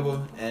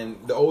forever, and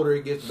the older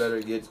it gets, the better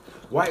it gets.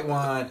 White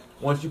wine,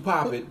 once you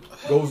pop it,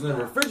 goes in the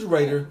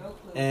refrigerator,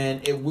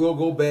 and it will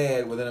go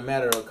bad within a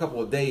matter of a couple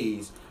of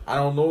days. I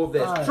don't know if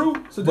that's true,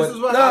 So but this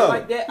is what I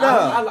like that. No.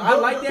 I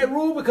like that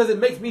rule because it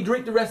makes me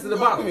drink the rest of the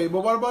bottle. Okay,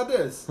 but what about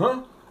this?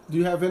 Huh? Do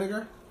you have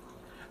vinegar?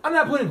 I'm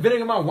not putting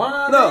vinegar in my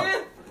wine, No.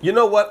 man. You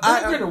know what?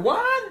 Vinegar in the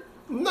wine?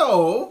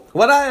 No.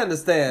 What I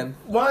understand.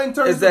 Wine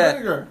turns Is to that-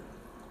 vinegar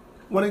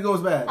when it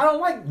goes bad. I don't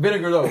like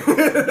vinegar though.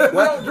 I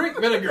don't drink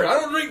vinegar. I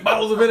don't drink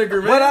bottles of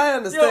vinegar, man. What I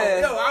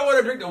understand- Yo, I want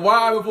to drink the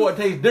wine before it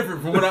tastes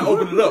different from when I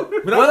open it up.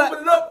 When I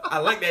open it up, I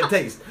like that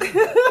taste.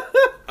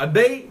 A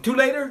day, 2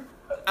 later,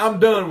 I'm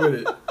done with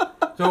it.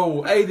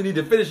 So I either need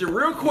to finish it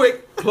real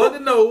quick, plug the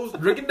nose,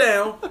 drink it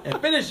down,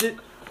 and finish it,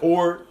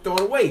 or throw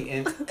it away.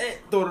 And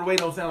throw it away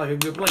don't sound like a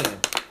good plan.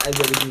 I'd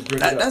rather just drink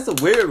it up. That's a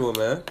weird one,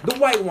 man. The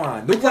white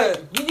wine. The Because-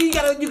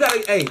 white. You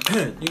gotta. Hey.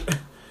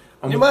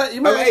 You might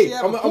actually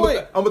have a point.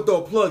 I'm gonna throw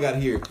a plug out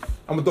here.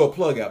 I'm gonna throw a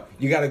plug out.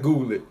 You gotta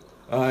Google it.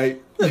 All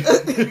right.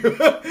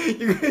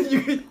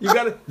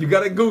 you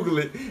gotta Google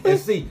it and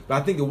see.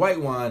 But I think the white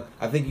wine,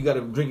 I think you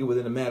gotta drink it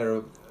within a matter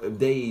of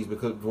days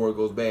before it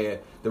goes bad.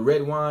 The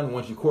red wine,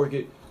 once you cork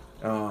it,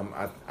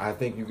 I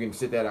think you can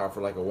sit that out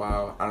for like a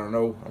while. I don't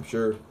know. I'm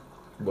sure,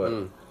 but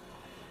look.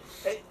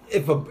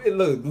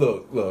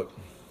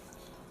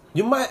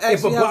 You might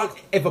actually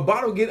If a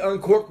bottle get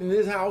uncorked in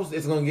this house,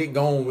 it's gonna get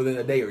gone within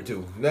a day or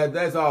two.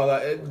 That's all.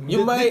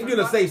 You might be on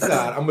the safe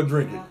side. I'm gonna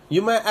drink it.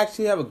 You might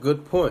actually have a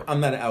good point. I'm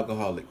not an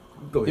alcoholic.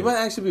 Go ahead. You might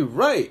actually be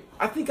right.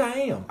 I think I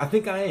am.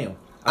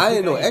 I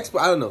ain't no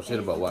expert. I don't know shit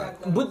about wine.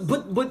 But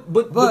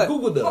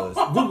Google does.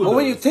 But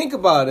when you think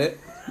about it,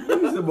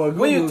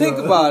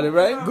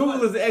 right?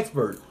 Google is the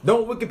expert.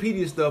 Don't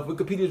Wikipedia stuff.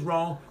 Wikipedia's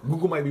wrong.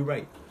 Google might be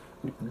right.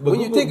 But When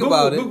you think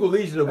about it- Google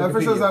leads you to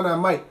Emphasis Wikipedia. on that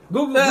mic.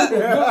 Google.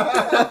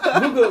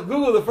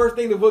 The first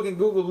thing that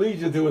Google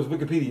leads you to is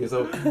Wikipedia.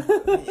 So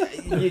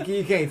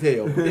you can't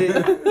tell.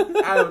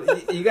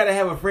 You got to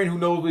have a friend who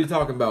knows what he's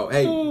talking about.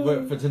 Hey,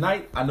 but for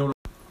tonight, I know.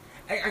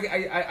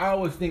 I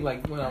always think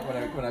like when I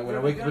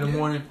wake up in the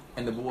morning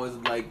and the boys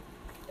are like,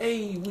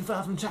 "Hey, we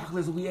found some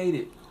chocolates and we ate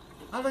it."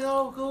 I'm like,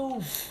 "Oh,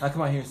 cool." I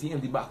come out here and see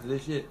empty boxes of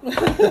this shit. Yo,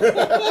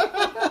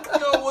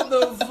 what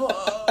the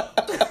fuck?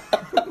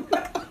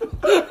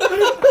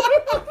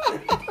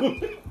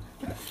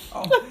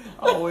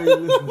 Always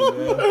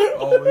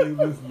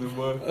listening,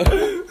 man.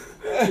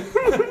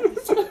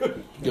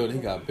 Yo, they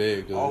got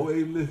big, dude.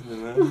 Always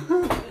listening, man.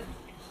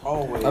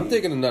 Always. I'm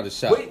taking another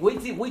shot. Wait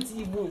till you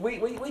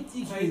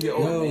get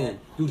older, man.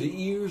 Dude,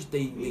 the ears,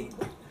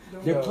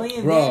 they're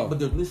playing Bro. that, but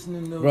they're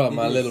listening to. Bro,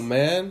 my little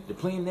man. They're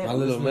playing that. My but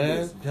little listening to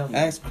man. this. I'm telling you.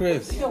 Ask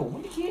Chris. Yo,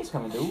 when the kids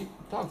coming, dude?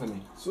 Talk to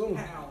me. Soon.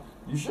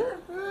 You sure?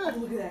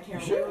 Look at that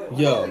camera. Sure.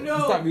 Yo. You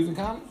stop using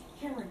condoms?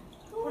 Cameron,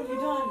 what have you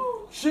done?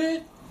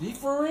 Shit. He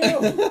for real. He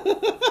for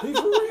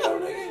real,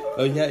 nigga.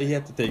 Oh, he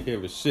had to take care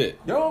of his shit.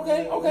 Yo,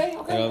 okay. You know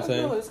what I'm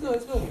saying? It's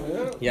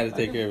good. He had to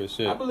take care of his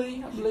shit. I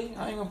believe. I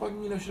ain't gonna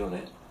fucking no shit on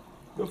that.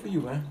 Good for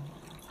you, man.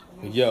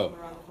 Yo,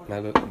 my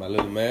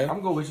little man.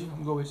 I'm go with you.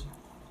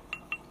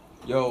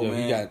 Yo, Yo,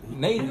 man. he got-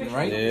 Nathan,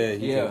 right?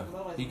 Yeah,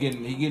 He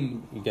getting.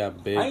 He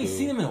got big. I ain't dude.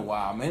 seen him in a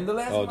while, man. The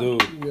last Oh, time,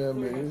 dude. Yeah,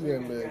 man. He's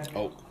getting big.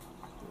 Oh,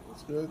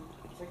 It's good.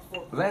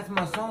 the last time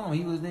I saw him,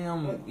 he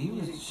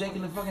was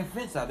shaking the fucking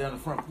fence out there on the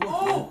front porch.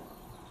 Oh!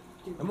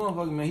 That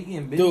motherfucker, man, he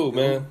getting big. Dude,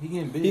 man. He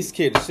getting big. he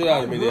scared the shit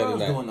out of me the How's other the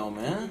girls night. doing though,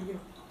 man?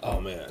 Oh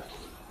man,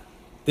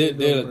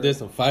 there's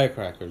some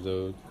firecrackers,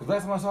 dude. Cause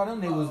last time I saw them,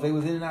 they was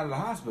in and out of the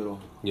hospital.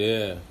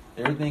 Yeah,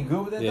 Everything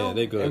good with that? Yeah, though?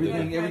 they good,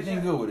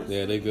 Everything good with it.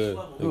 yeah, they good.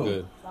 They Cool.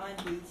 good. Fine,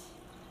 please.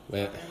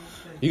 Man,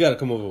 you gotta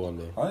come over one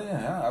day. Oh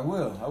yeah, I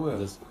will.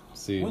 Just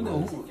see. When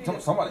man.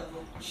 somebody,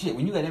 shit,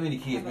 when you got that many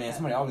kids, man,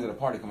 somebody always got a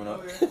party coming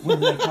up. When's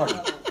the next party?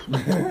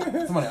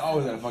 Somebody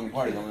always got a fucking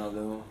party coming up,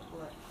 though.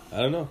 I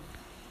don't know.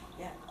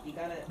 Yeah, you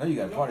got it. No, you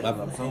got a party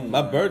coming up soon.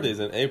 My birthday's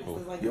in April.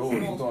 Yo,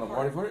 you throwing a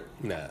party for it?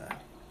 Nah,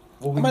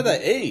 I'm at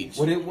that age.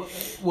 Then,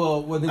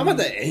 I'm at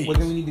that age. Well,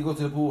 then we need to go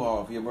to the pool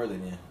hall for your birthday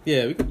then.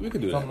 Yeah, we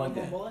could do Something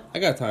that. like that. I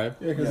got time.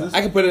 Yeah, because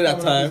I can put it at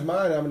time.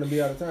 Mine, I'm gonna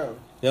be out of town.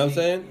 You know what I'm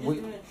saying?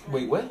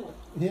 Wait, what?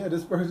 Yeah,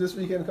 this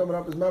weekend coming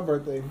up is my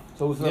birthday.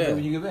 So what's up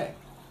when you get back?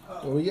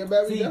 When we get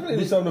back, we See, definitely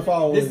need something to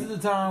follow. This is the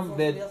time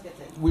that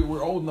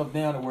we're old enough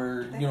now to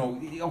where, you know,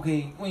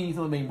 okay, we ain't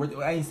celebrating birthday.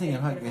 I ain't saying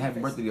happy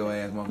birthday to your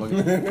ass,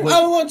 motherfucker. I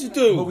don't want you But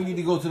to. we need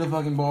to go to the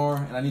fucking bar,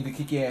 and I need to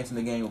kick your ass in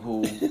the game of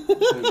pool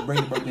to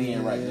bring the birthday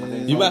in right.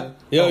 You might.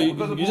 Yo, you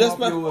just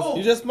might.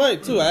 You just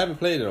might too. I haven't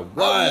played in a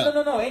while.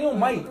 No, ain't no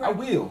might. I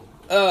will.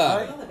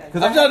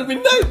 Because I'm trying to be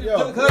nice.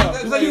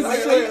 Because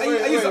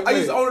I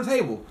used to own a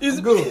table.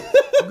 I'm good.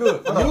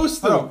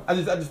 Used to. I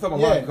just felt my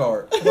mind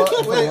card.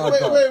 But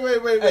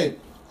wait.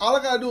 All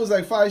I gotta do is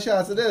like 5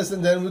 shots of this,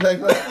 and then we like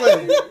let's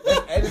play. You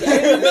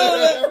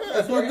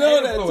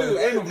know that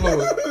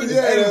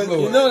too.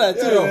 You know that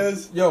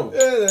too. Yo,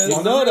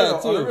 you know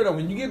that too.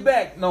 When you get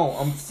back, no,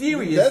 I'm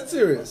serious. That's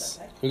serious.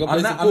 We're gonna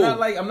play some pool.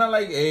 I'm not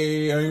like,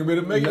 hey, I ain't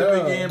gonna make it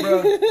up again,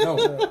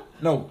 bro.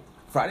 No.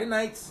 Friday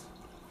nights.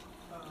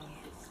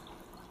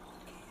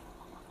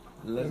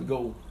 Let's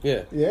go.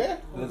 Yeah.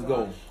 Let's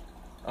go.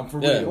 I'm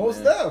for Yeah. real.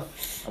 Most man.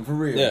 stuff. I'm for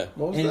real. Yeah.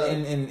 Most And, stuff.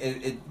 and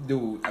it,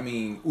 dude, I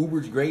mean,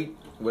 Uber's great,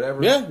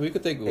 whatever. Yeah, we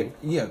could take Uber.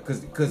 Yeah,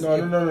 because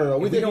No.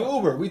 We taking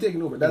Uber. We taking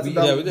Uber. That's we-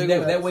 about Yeah, we take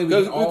Uber. that way we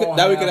Because can all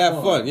now we could have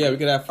have fun. Yeah, we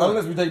could have fun.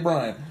 unless we take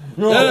Brian.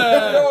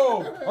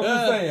 Yeah.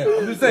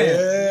 I'm just saying.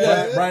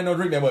 Yeah. Brian don't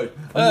drink that much.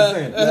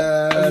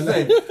 I'm just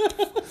saying.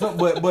 So,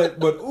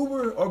 but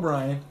Uber or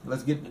Brian,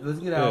 let's get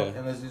out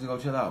and let's just go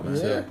chill out,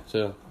 man.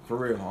 Chill. For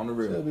real, on the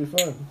It'll real. be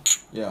fun.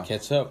 Yeah.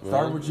 Catch up, man.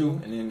 Starting with you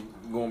and then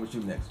going with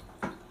you next.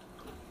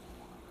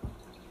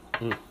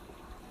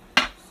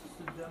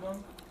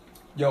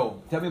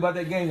 Yo, tell me about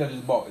that game I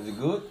just bought. Is it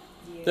good?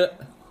 Yeah.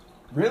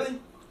 Really?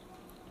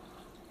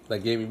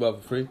 Like gave me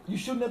bought for free. You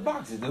shooting at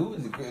boxes, dude.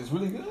 Is it? It's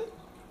really good.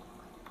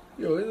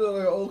 Yo, it's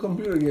like an old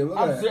computer game. Look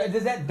at that.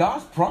 Does that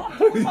DOS prompt?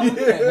 What am I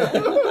looking at,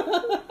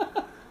 man?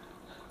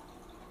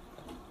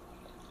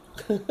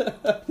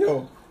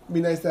 Yo, it'd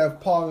be nice to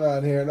have Pong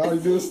on here, and all you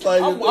do is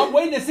slide. I'm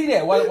waiting to see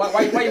that. Why you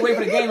wait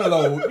for the game to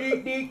load?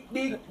 Deek.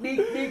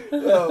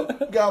 Yo,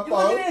 got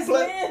Pong. Look at this,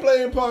 man.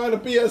 Playing Pong on the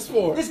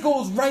PS4. This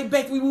goes right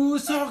back to what we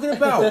was talking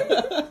about.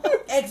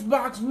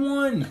 Xbox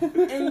One.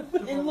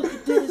 And look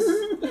at this.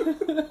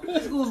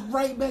 This goes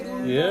right back to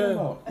what we were talking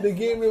about. The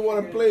game they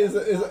want to play is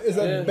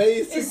a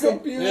basic It's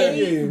computer an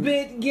game.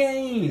 8-bit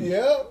game.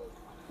 Yep.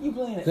 You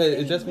playing it?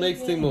 It just makes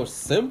things more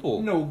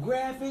simple. No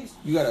graphics.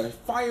 You got a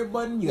fire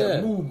button. You got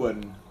a move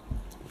button.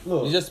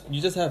 Look.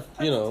 You just have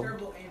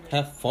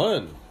have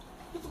fun.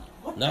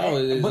 No,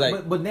 it's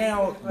like but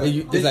now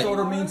it's this like- sort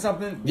of means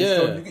something.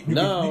 Yeah,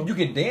 You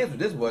can dance with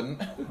this button.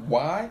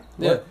 Why?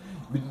 Yeah.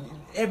 But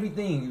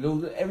everything,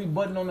 every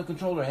button on the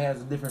controller has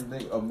a different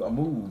thing, a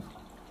move.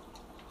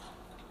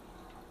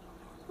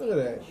 Look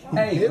at that.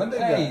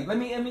 Hey, let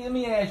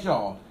me ask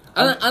y'all.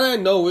 and I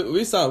know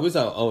we sound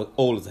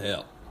old as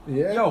hell.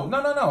 Yeah. Yo,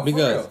 no.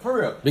 Because- for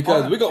real.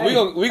 Because we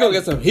gonna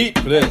get some heat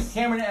for this.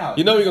 Cameron out.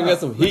 You know we gonna get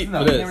some heat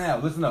for this. Cameron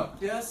out. Listen up.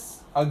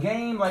 Yes. A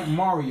game like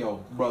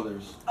Mario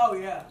Brothers, Oh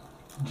yeah.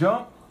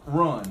 jump,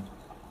 run,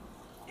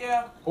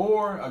 Yeah.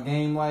 or a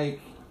game like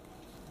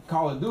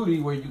Call of Duty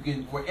where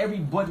every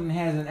button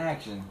has an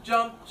action.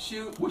 Jump,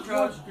 shoot, Which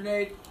crouch, one?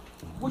 grenade.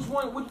 Which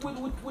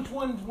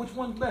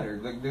one's better?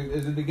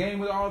 Is it the game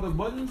with all the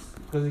buttons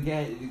because it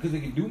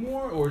can do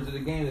more, or is it a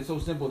game that's so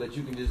simple that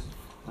you can just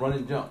run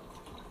and jump?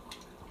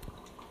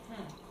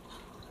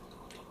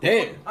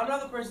 Damn. I'm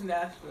not the person to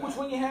ask for that. Which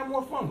one you have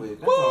more fun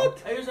with? That's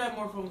What? I usually have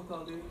more fun with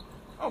Call of Duty.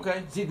 all.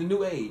 Okay. See, the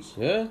new age.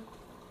 Yeah.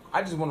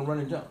 I just want to run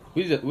and jump.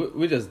 We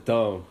just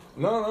dumb.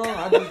 No.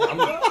 I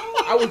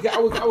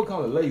would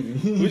call it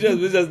lazy. We just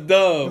Because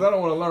dumb. I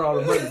don't want to learn all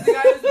the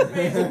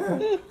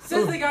buttons.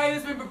 Since the guy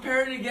who's been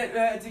preparing to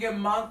get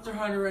Monster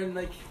Hunter and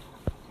like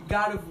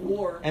God of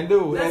War. And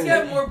dude, Let's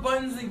get more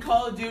buttons than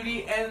Call of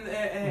Duty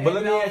and But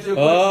let me ask you a question.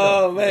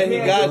 Oh man, he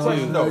got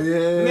you. He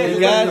Yeah, he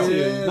got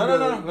you.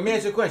 No. Let me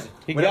ask you a question.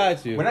 He When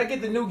got you. When I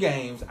get the new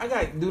games, I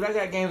got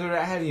games that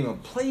I haven't even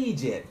played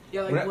yet.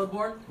 Yeah, like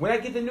Bloodborne. When I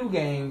get the new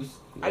games,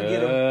 I get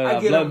Yeah,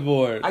 them.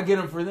 Bloodborne. I get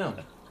them for them.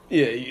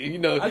 Yeah, you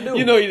know, I do.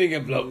 you know you didn't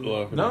get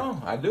Bloodborne. for that. No,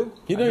 I do.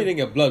 You know you didn't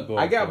get Bloodborne.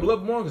 I got for that.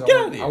 Bloodborne Get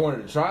out because of here. I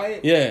wanted to try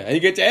it. Yeah, and you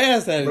get your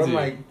ass handed But to I'm you.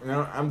 like,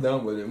 no, I'm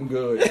done with it. I'm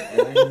good. Yeah,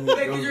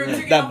 'cause you're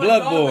taking That out my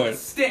dog with Bloodborne. a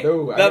stick.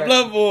 Dude, That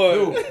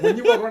Bloodborne. Dude, when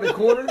you walk around the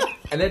corner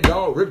and that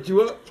dog ripped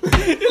you up,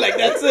 You're like,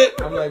 that's it.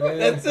 I'm like, man,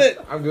 That's it.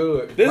 I'm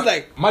good. This my,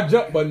 like- my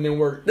jump button didn't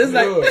work. This I'm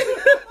like good.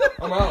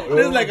 I'm out. Dude.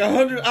 this is like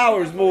 100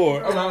 hours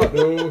more I'm out,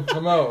 dude.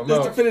 I'm out.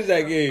 just to finish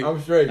that game.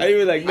 I'm straight. And you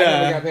was like, I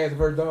never got nah. past the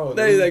first dog.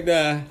 Then he's like,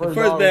 nah. The first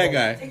dog bad was-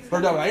 guy.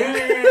 First dog was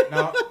like,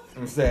 no,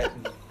 I'm set.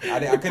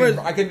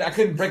 I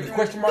couldn't break a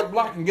question mark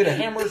block and get a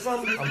hammer or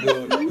something. I'm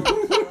good. Go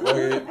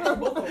ahead.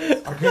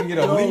 I couldn't get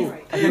a leaf.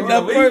 I couldn't get a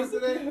That leaf.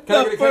 first,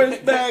 The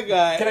first bad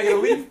guy. Can I get a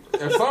leaf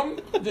or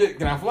something?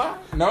 Can I fly?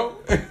 No.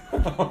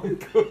 I'm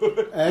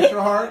good.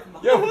 Extra heart.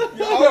 Yo,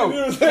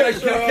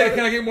 can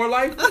I get more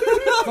life?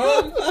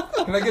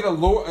 Something? Can I get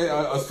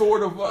a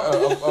sword of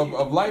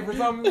life or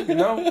something?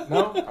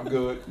 No, I'm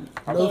good.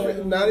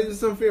 Not even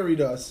some fairy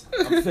dust.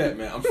 I'm set,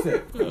 man. I'm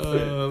set.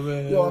 Oh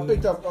man. Yo, I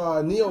picked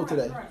up Neo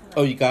today.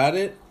 Oh, you got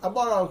it? I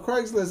bought it on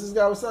Craigslist. This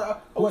guy was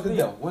What's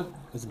Neo? What?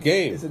 It's a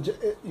game.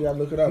 You gotta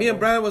look it up. Me and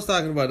Brian was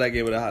talking about that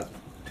game with the husband.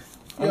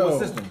 Yo. What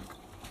system?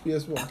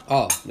 PS4.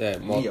 Oh, yeah,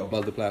 Neo.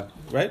 multiply,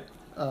 right?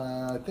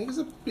 I think it's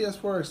a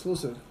PS4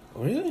 exclusive.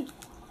 Oh, really?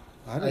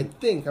 I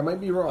think. I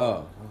might be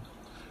wrong.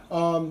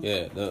 Oh,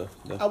 yeah. No.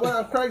 I went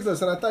on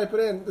Craigslist and I typed it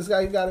in. This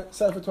guy, he got it.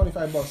 Sell it for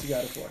 $25. He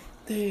got it for.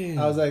 Damn.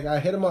 I was like, I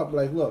hit him up.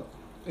 Like, look,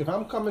 if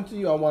I'm coming to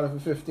you, I want it for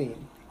 15.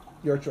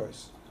 Your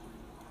choice.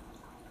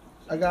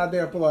 I got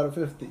there, pull out a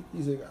 50.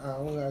 He's like, I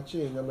don't got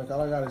change. I'm like,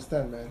 all I got is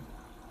 10, man.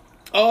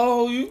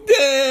 Oh, you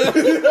did!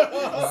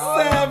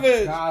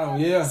 Savage! Got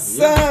him, yeah.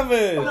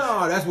 Savage!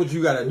 No, that's what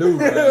you gotta do,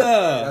 man.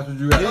 That's what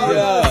you gotta do.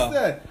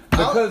 Yeah.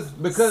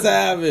 Because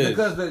Savage.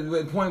 Because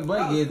the point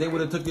blank is they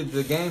would have took it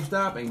to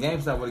GameStop and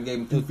GameStop would have gave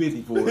him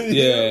 $250 for it.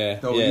 Yeah.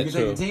 So yeah, you can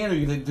true. take the 10 or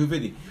you can take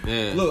the $250.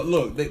 Yeah.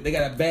 Look, they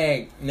got a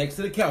bag next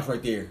to the couch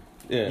right there.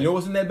 Yeah. You know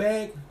what's in that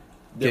bag?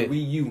 The Yeah.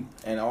 Wii U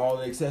and all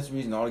the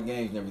accessories and all the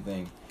games and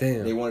everything.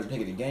 Damn. They wanted to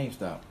take it to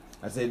GameStop.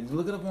 I said,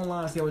 look it up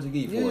online, see how much it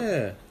give you for it.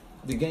 Yeah.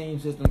 The game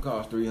system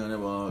cost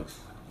 $300.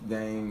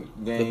 Game.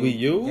 The Wii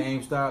U?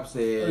 GameStop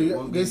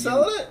said They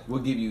selling it? We'll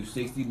give you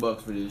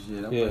 $60 for this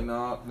shit. I'm Yeah.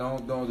 like, no,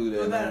 don't do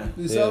that, man.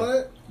 You selling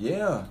it?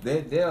 Yeah,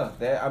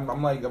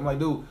 I'm like,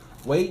 dude,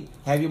 wait,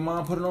 have your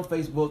mom put it on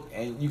Facebook,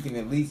 and you can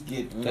at least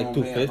get Like what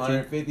I'm saying,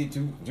 150,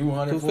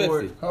 200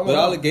 for it. How With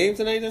all the much? games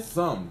and everything?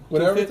 Some.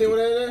 With everything with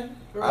it in there?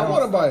 I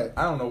want to buy it.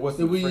 I don't know what's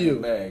The in the Wii freaking U.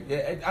 bag.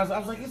 Yeah, I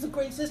was like, it's a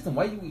great system.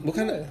 Why you? What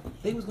kind of?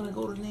 They was gonna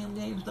go to damn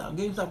GameStop.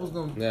 GameStop was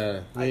gonna.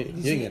 Nah, you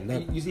ain't get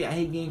nothing. You see, I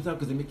hate GameStop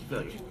because they make you feel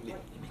like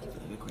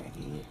a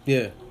crackhead.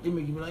 Yeah. They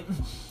make you be like,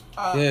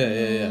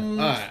 Yeah.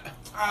 Alright.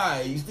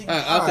 Alright, you think?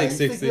 I'll take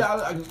 60.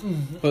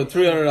 $60. For a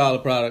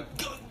 $300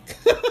 product.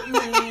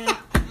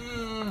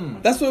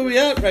 That's where we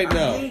at right I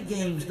now. hate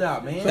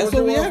GameStop, man. That's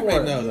what where you we want at for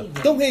right it? now. Hate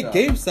Though. Don't hate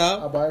GameStop.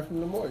 I'll GameStop. buy it from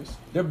the Moist.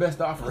 Their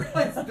best offer.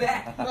 What's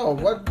that? No,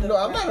 what? No,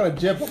 I'm not gonna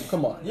jip them.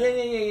 Come on.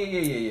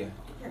 Yeah.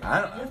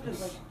 I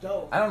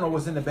don't know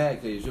what's in the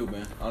bag. Tell you the truth,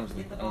 man.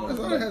 Honestly, I don't know As what's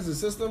in long the as it bag. has a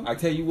system. I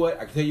tell you what.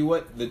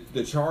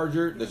 The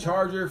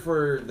charger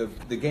for the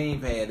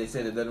gamepad. They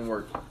said it doesn't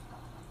work,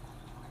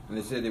 and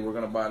they said they were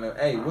gonna buy another.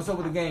 Hey, what's up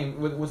with the game?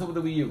 What's up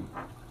with the Wii U?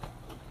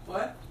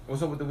 What?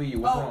 What's up with the Wii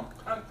U? What's wrong?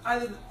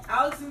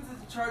 Alex thinks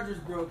that the charger's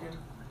broken.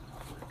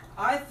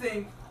 I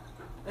think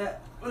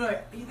that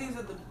he thinks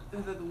that the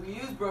Wii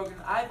U is broken.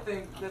 I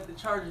think that the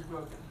charger's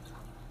broken.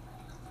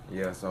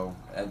 Yeah. So.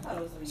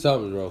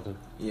 Something's broken.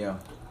 Yeah.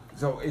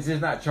 So it's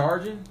just not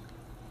charging.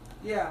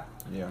 Yeah.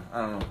 Yeah.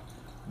 I don't know,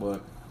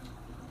 but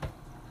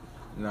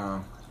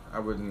no, I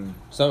wouldn't.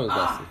 Something's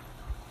busted.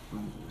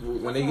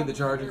 When they get the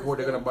charging cord,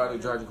 they're gonna buy the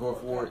charging cord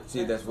for it.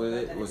 See if that's what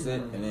it was it,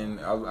 and then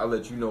I'll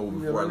let you know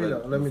before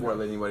I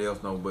let anybody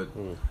else know. But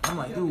I'm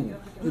like, dude,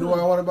 You know why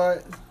I want to buy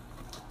it?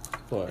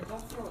 What?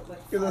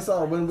 Because I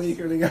saw a Wind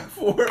Waker they got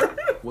for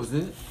what's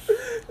it?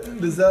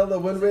 the Zelda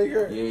Wind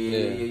Waker.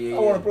 Yeah. I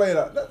want to play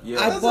it. Yeah.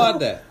 I bought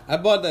that. I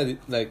bought that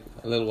like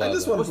a little while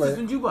just ago. want- What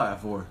system did you buy it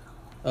for?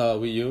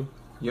 Wii U.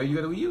 Yo, you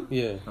got a Wii U?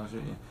 Yeah. Oh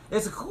shit, yeah.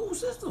 It's a cool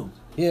system.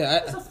 Yeah.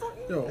 It's a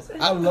fucking. Yo, it's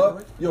I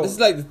love. Yo, This is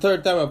like the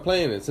third time I'm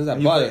playing it since I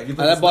Have you bought played- it. have you And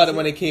played I the bought it Switch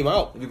when yet? it came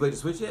out. Have you played the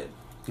Switch yet?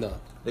 No.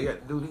 They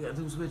got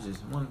two Switches.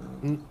 One.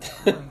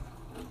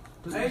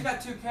 I just got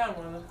 2K on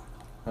one of them.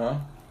 Huh?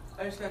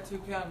 I just got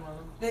 2K on one of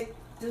them.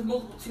 There's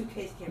multiple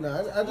 2Ks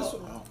cameras. nah, I just.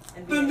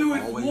 And Then do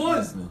it Always one.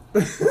 listening.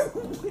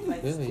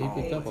 Yeah,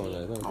 he picked up on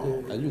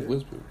that. And you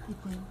whispered.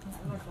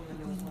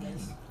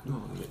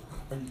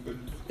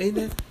 Ain't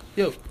that?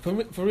 Yo,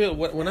 for real,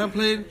 when I'm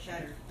playing,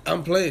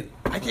 I'm playing.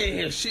 I can't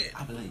hear shit.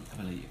 I believe.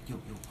 Yo,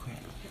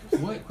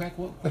 crack. What? Crack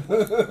what?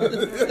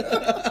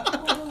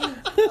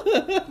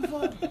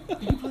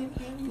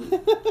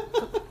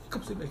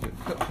 Come sit back here.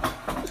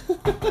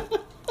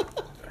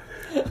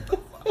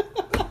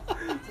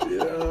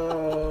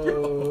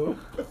 Yo.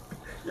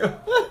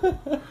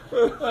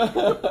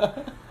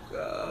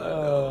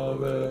 Oh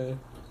man.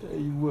 Tell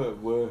you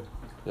what, boy.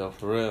 Yo,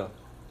 for real.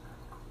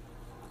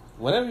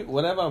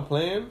 Whenever I'm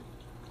playing,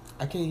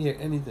 I can't hear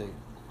anything.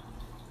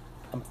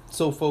 I'm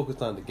so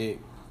focused on the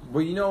game. But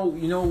you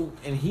know,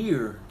 and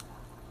here,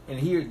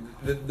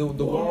 the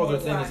walls are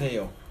thin as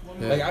hell.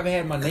 Yeah. Like I've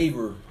had my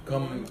neighbor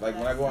come, like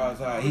when I go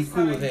outside, he's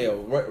cool as hell.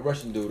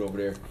 Russian dude over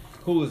there,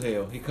 cool as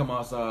hell. He come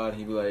outside,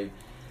 he be like,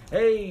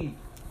 "Hey,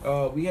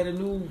 we had a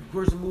new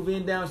person move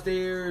in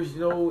downstairs. You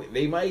know,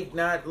 they might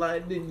not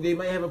like, they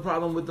might have a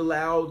problem with the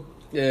loud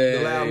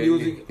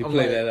music." He I'm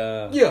play like,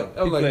 that. Yeah,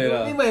 I'm he like, play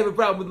it, they might have a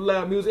problem with the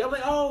loud music. I'm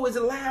like, oh, is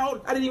it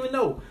loud? I didn't even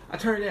know. I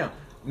turned it down.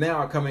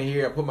 Now I come in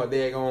here, I put my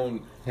dag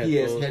on. He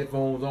has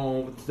headphones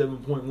on with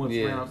 7.1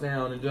 surround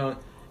sound and junk.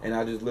 and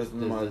I just listen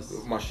to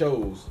my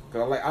shows.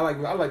 Cause I like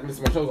listening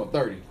to my shows on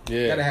 30.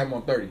 Yeah. Gotta have them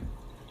on 30.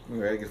 You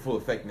know, it gets full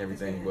effect and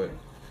everything, but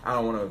I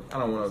don't want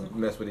to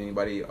mess with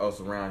anybody else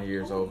around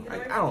here. So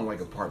I don't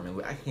like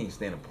apartment. I can't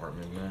stand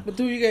apartments, man. But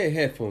dude, you got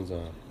headphones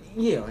on.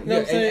 Yeah, what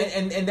I'm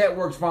saying? and that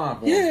works fine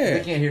for them.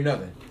 They can't hear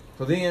nothing.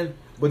 So then,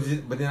 but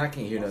then I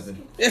can't hear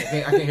nothing. I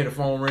can't hear the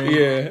phone ring.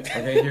 Yeah. I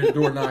can't hear the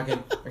door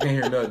knocking. I can't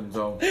hear nothing.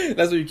 So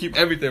That's why you keep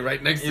everything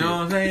right next to you. you know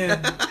what I'm saying?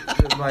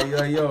 It's like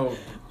yo,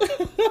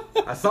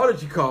 I saw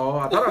that you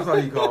called. I thought I saw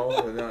you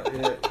call.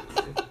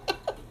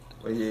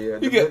 But yeah,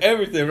 You got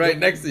everything right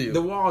next to you.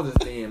 The walls is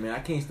thin, man. I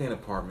can't stand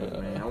apartments,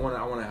 man. I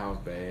want a house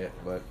bad,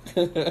 but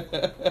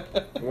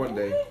one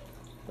day,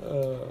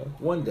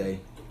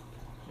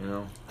 you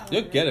know.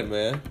 You'll get it,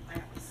 man.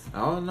 I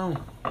don't know.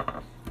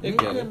 You'll Ain't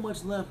get that it.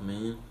 much left,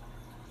 man.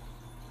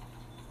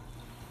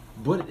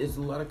 But it's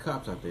a lot of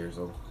cops out there,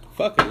 so.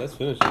 Fuck it, let's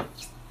finish it.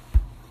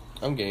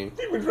 I'm game.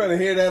 He been trying to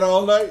hear that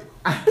all night.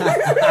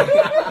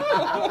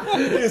 He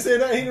didn't say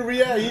that. He didn't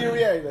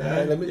react. All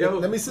right,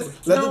 let me sit.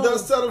 Let the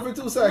dust settle for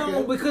 2 seconds.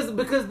 No,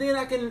 because then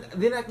I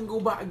can go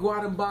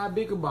out and buy a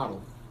bigger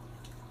bottle.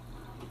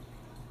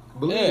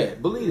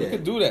 Believe that. You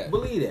can do that.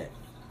 Believe that.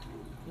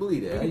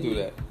 You can do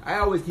that. I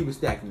always keep it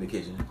stacked in the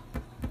kitchen.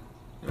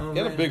 You know what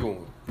Get I'm a saying? bigger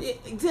one. Yeah,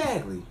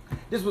 exactly.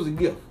 This was a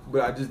gift,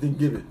 but I just didn't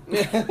give it.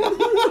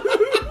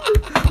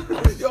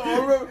 Yo,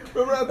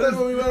 remember I thought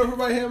when we went over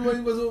by him when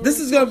he was over. This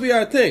is gonna be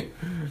our thing.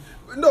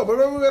 No, but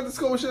remember we got the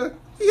Scotia?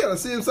 He had a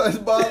same size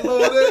bottle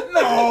over there.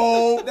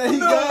 No, that he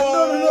got.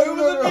 No, it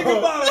was a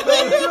bigger bottle.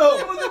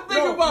 It was a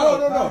bigger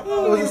bottle.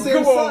 No. It was the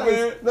same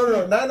size.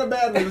 No, not in a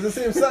bad way. It was the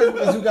same size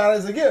as you got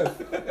as a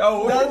gift.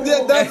 Oh,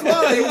 that's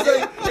why. He was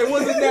like, it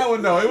wasn't that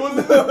one though. It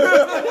wasn't.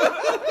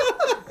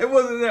 It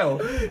wasn't that one.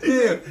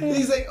 Yeah.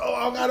 He's like, I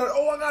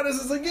got this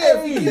as a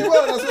gift.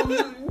 That's what we.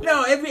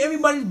 No,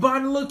 everybody's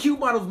buying the little cute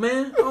bottles,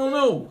 man. I don't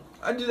know.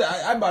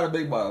 I bought a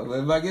big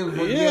bottle. Like it was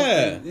for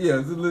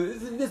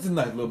it's a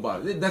nice little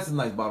bottle. That's a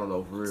nice bottle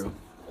though, for real.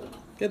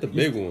 Get the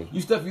big one.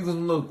 You stuff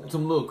some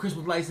little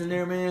Christmas lights in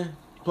there, man.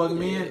 Plug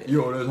them in.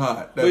 Yo, that's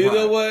hot. But you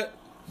know what?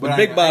 The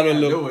big bottle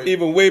look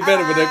even way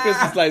better with that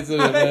Christmas lights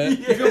in it, man. You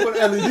can put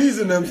LEDs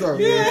in them,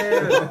 something.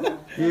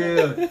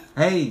 Yeah.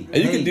 Hey.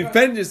 And you can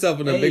defend yourself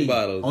with them big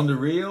bottles. On the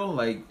real,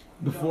 like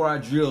before I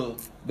drill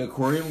the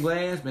aquarium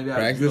glass, maybe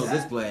I drill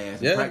this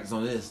glass and practice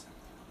on this.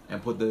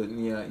 And put the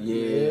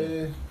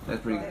that's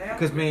pretty.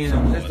 Cause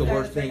man, that's the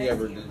worst thing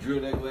ever to drill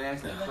that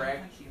glass and crack.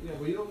 Yeah,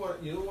 but you don't want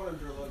to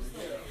drill it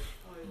together.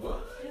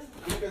 What?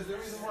 Because the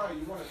reason why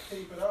you want to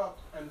tape it up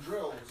and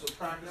drill, so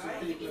practice with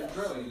taping and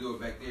drill. So you do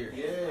it back there.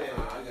 Yeah,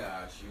 I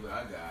got you.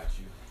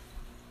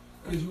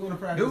 Because you want to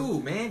practice.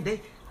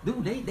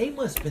 Dude, man, they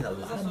must spend a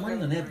lot of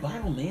money on that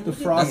bottle, man. The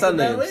frost on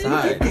the Look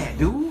inside. at that,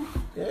 dude.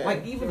 Yeah.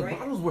 Like even the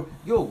bottles were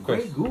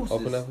Grey Goose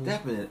open is up.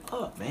 stepping it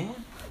up, man.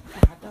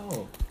 God,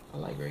 dog. I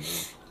like Grey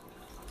Goose.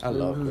 I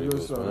love Grey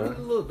Goose, man.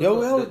 Look,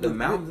 the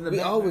mountains in the we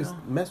background. always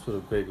mess with a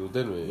Grey Goose,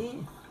 didn't we?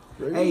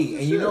 Yeah. Hey,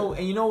 and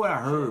you know what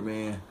I heard,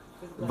 man?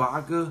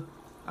 Vodka.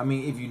 I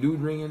mean, if you do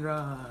drink and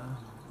drive,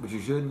 but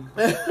you shouldn't.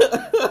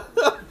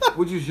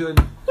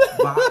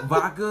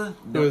 Vodka.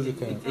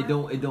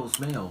 It don't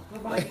smell.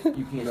 Like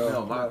you can't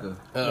smell vodka.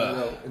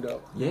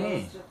 No.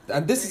 Yeah.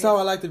 And this is how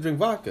I like to drink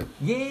vodka.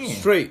 Yeah.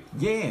 Straight.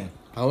 Yeah.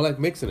 I don't like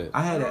mixing it.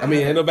 I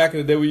mean, I know back in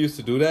the day we used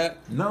to do that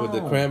No. with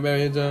the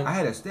cranberry and junk. I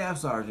had a staff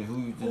sergeant who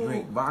used to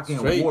drink vodka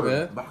and Straight, water.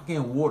 man. Vodka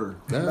and water.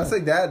 Nah. That's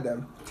like dad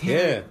then.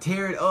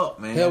 Tear it up,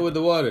 man. Hell with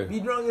the water.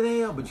 You drunk as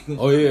hell, but you couldn't.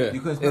 Oh yeah. You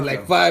couldn't smell In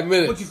like it. 5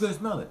 minutes. But you couldn't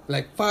smell it.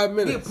 Like 5 Get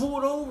minutes.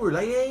 pulled over.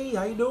 Like, hey,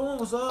 how you doing?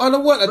 What's up? On a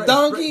what? A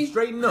donkey?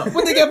 Straighten up.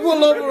 What they got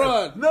pulled over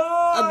on? No,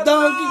 A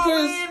donkey,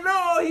 Chris? Man,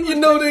 no, he was You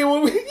know they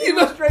were. he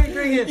was straight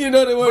drinking. You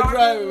know they weren't vodka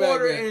driving and back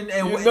water then.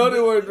 and You know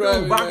they weren't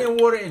driving vodka back.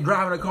 and water and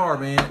driving a car,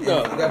 man.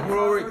 No. And got pulled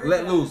over,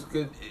 let loose.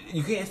 Cause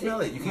you can't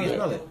smell it. You can't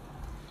smell it.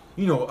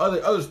 You know,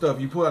 other stuff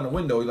you put on the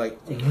window, you're like,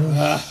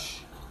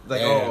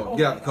 like, Damn. oh,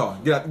 get out the car.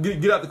 Get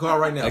out the car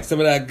right now. Like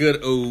some of that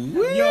good ooh.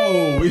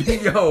 Yo,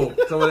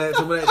 some of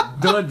that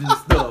dungeon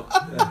stuff.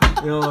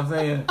 You know what I'm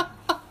saying?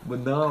 But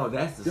no,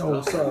 that's the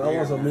Yo, stuff. son, I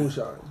want some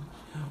moonshine.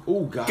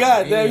 Oh God!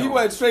 God damn, you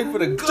went straight for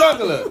the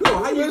juggler.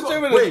 Yo, how You you went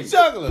straight go- for the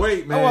juggler.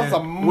 Wait, man. I want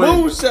some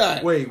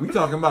moonshine. Wait, we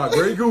talking about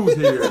Grey Goose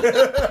here.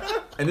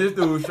 And this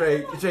dude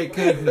straight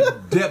came from the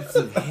depths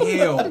of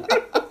hell.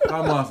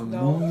 Talking about some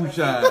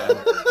moonshine.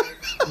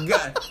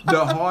 Got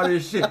the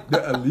hardest shit,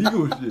 the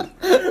illegal shit.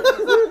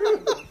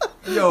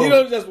 Yo, He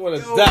don't just want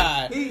to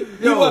die. He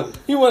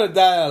want to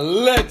die a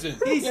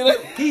legend.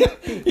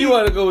 He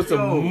want to go with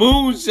some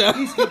moonshine.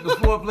 He skipped the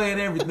foreplay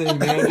and everything,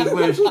 man. Just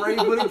went straight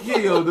for the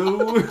kill,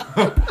 dude.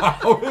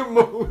 With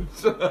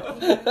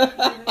moonshine.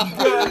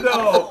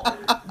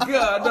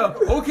 God no.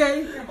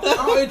 Okay,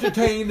 I'll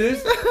entertain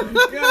this.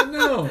 God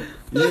no.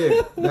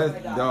 Yeah,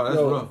 that's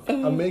rough.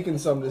 I'm making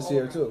some this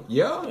year too.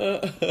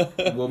 Yeah.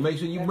 Well, make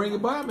sure you bring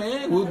it by,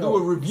 man. We'll do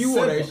a review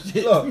on that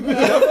shit.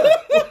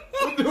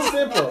 Look,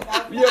 simple.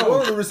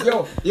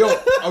 Yo,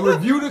 a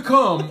review to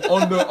come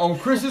on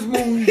Chris's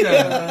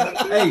moonshine.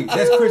 Hey,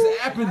 that's Chris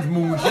Appin's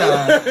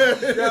moonshine.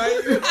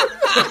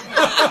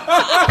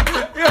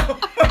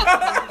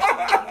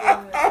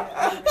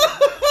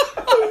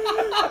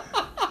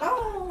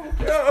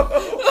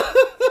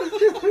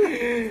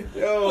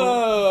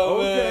 Yo,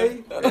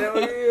 okay.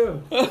 Hell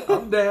yeah.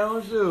 I'm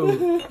down,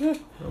 too.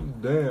 I'm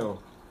down.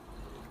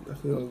 I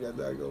feel we got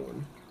that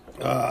going.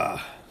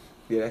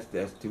 Yeah,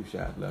 that's 2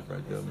 shots left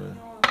right there, man.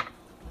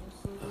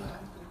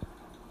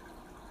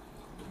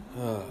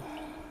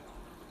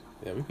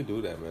 Yeah, we could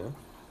do that, man.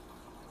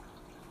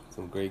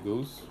 Some Grey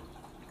Goose.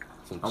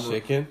 Some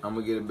chicken. I'm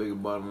gonna get a bigger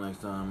bottle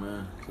next time,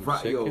 man.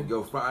 Chicken.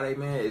 Yo, Friday,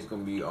 man, it's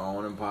gonna be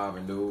on and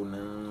popping, dude.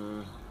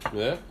 Nah.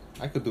 Yeah,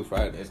 I could do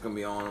Friday. It's gonna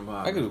be on and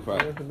popping. I could do I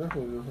Friday. can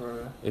definitely do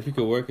Friday. If you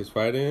could work, it's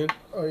Friday in.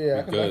 Oh yeah,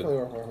 I can Good. definitely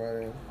work on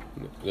Friday.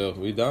 Yo,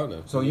 we down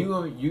there. So you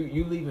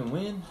leaving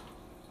when?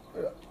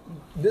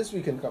 This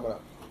weekend coming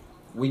up.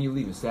 When you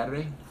leaving?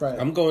 Saturday? Friday.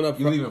 I'm going up.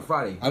 You leaving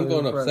Friday? I'm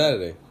going up Friday.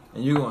 Saturday,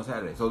 And you going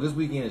Saturday. So this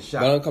weekend is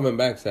shot. but I'm coming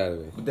back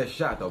Saturday. But that's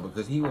shot though,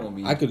 because he won't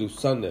be. I could do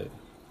Sunday.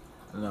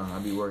 No, I'll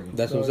be working.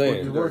 That's So what I'm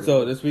saying. you're working.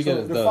 So this weekend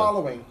So is the done.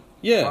 following.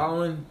 Yeah,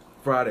 Following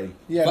Friday.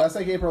 Yeah, that's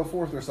like April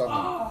 4th or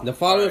something. the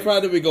following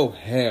Friday we go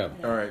ham.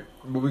 All right,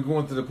 but we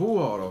going to the pool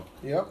hall though.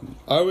 Yep.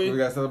 Are We we?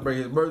 gotta celebrate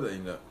his birthday.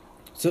 You know.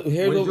 So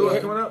When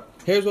George coming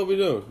here's up? what we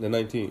do. The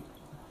 19th.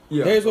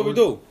 Yeah. Here's so what we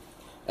do.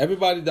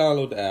 Everybody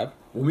download the app.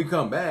 When we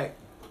come back,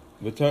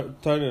 We turn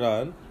it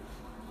on,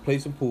 play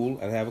some pool,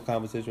 and have a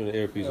conversation with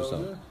an earpiece or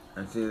something.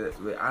 and see that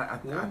I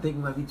think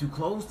we might be too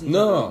close to each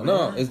No, other,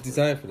 no, man. it's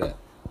designed for that.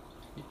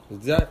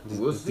 It's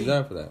We'll see.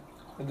 designed for that.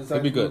 And It'd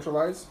design be to good.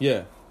 neutralize.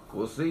 Yeah,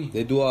 We'll see.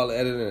 they do all the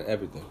editing and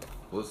everything.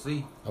 We'll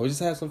see. And we just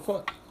have some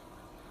fun.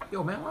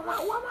 Yo, man, why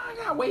I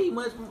got way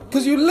much?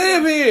 Cause you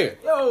live here.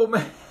 Yo,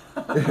 man.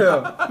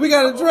 Yeah. We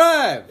gotta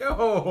drive.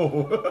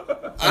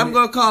 Yo. I'm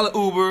gonna call it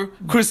Uber.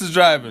 Chris is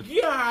driving.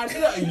 God,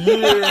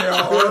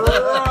 yeah,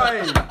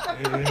 right.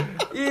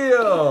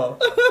 Yeah.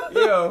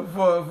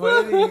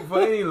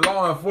 For any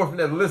law enforcement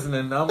that's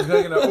listening, I'm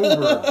taking an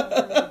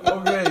Uber.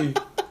 Okay.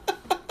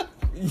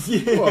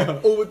 Yeah.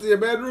 What, over to your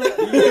bedroom?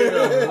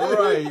 Yeah,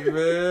 right,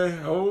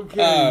 man.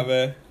 Okay. Ah,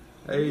 man.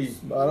 Hey,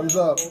 Bottoms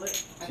up.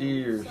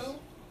 cheers.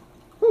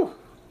 Whew.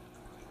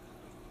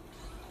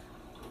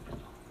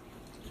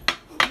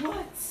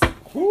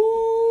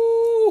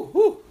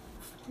 Woo.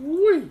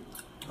 Whee.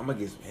 I'm gonna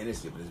get some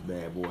Hennessy for this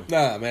bad boy.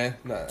 Nah, man.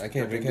 Nah, I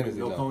can't drink Hennessy.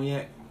 No No,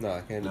 cognac? no,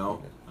 I can't. No.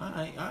 drink it.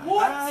 Alright.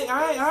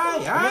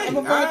 I'm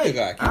a vodka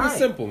guy. Keep it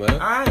simple, man.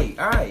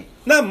 Alright.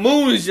 Not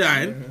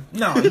moonshine.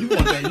 No, you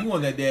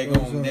want that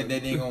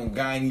daggone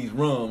Guyanese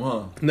rum,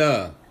 huh?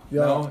 Nah.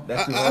 Yo. No,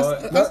 that's too I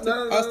hard. No, stick-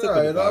 no, I'll stick with no.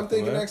 the You know, I'm vodka,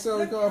 thinking man. next time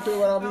we come up here,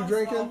 what I'll be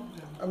drinking?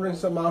 I'm drinking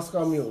some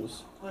Moscow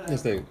Mules.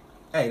 This thing.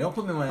 Hey, don't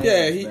put me in my Yeah,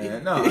 ass, he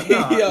man. No, he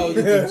owes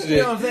some shit. You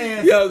know what I'm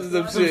saying? He owes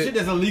some Some shit shit.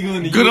 that's illegal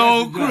in the Good US.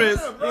 old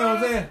Chris. You know what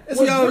I'm saying? It's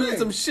He a owes drink.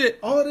 some shit.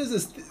 All it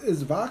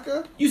is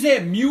vodka, You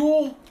said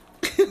mule?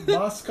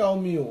 Moscow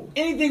Mule.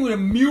 Anything with a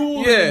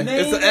mule Yeah, in the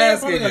name, it's an man, ass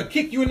probably gonna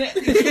kicking. kick you in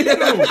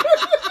that.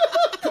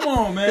 Come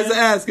on, man. It's an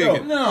ass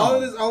kicking. No.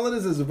 All it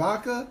is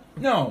vodka,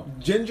 No.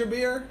 ginger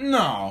beer.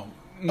 No.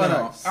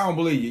 Nice. I don't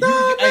believe you.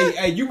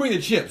 Hey, you bring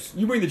the chips.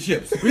 You bring the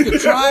chips. We could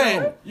try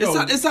it. Yo.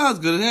 It sounds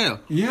good as hell.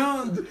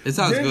 Yeah. It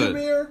sounds Ginger good.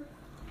 beer,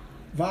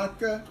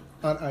 vodka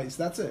on ice.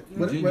 That's it.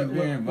 Ginger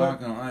beer and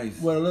vodka on ice.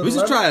 with a little We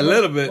should try a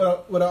little bit.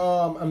 With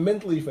a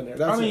mint leaf in there.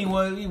 That's I mean, it.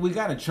 well, we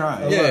gotta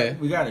try it. Yeah.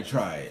 We gotta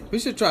try it. We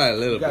should try a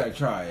little We gotta bit.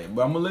 try it.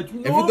 But I'm gonna let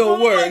you know. If it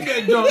don't I work, like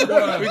that junk,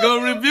 bro. we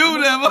gonna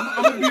review them.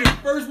 I'm gonna be the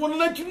first one to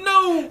let you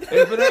know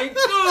if it ain't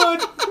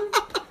good.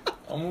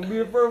 I'm gonna be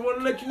the first one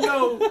to let you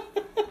know.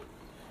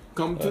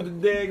 Come to the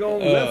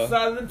daggone left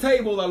side of the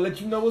table. I'll let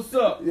you know what's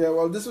up. Yeah,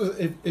 well, this was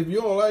if you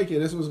don't like it,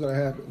 this was gonna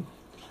happen.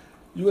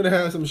 You're gonna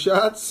have some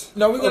shots.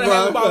 No, we're gonna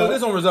have a bottle of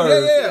this on reserve.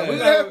 Yeah.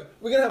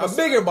 We're gonna have A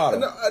bigger bottle.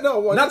 No,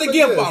 one Not just the like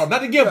gift this. bottle.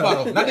 Not the gift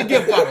bottle. Not the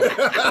gift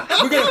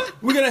bottle.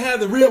 We're gonna have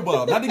the real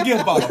bottle. Not the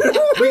gift bottle.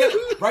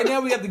 Right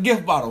now we got the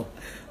gift bottle.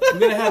 We're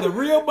gonna have the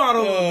real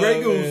bottle of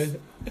Grey Goose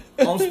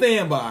on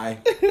standby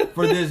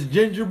for this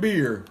ginger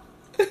beer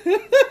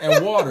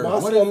and water.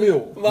 Moscow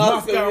Mule.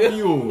 Moscow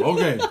Mule.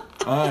 Okay.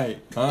 All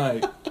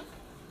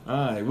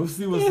right. We'll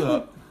see what's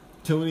up.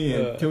 Tune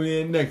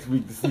in next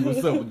week to see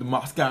what's up with the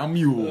Moscow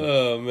Mule.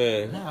 Oh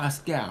man,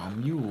 Moscow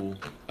Mule.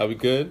 are we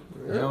good?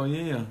 Hell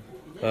yeah.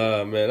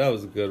 Oh man, that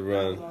was a good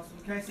run. Awesome.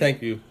 Can I see?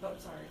 Thank you. Oh,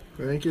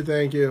 sorry.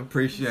 Thank you.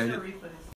 Appreciate Just it. a refund.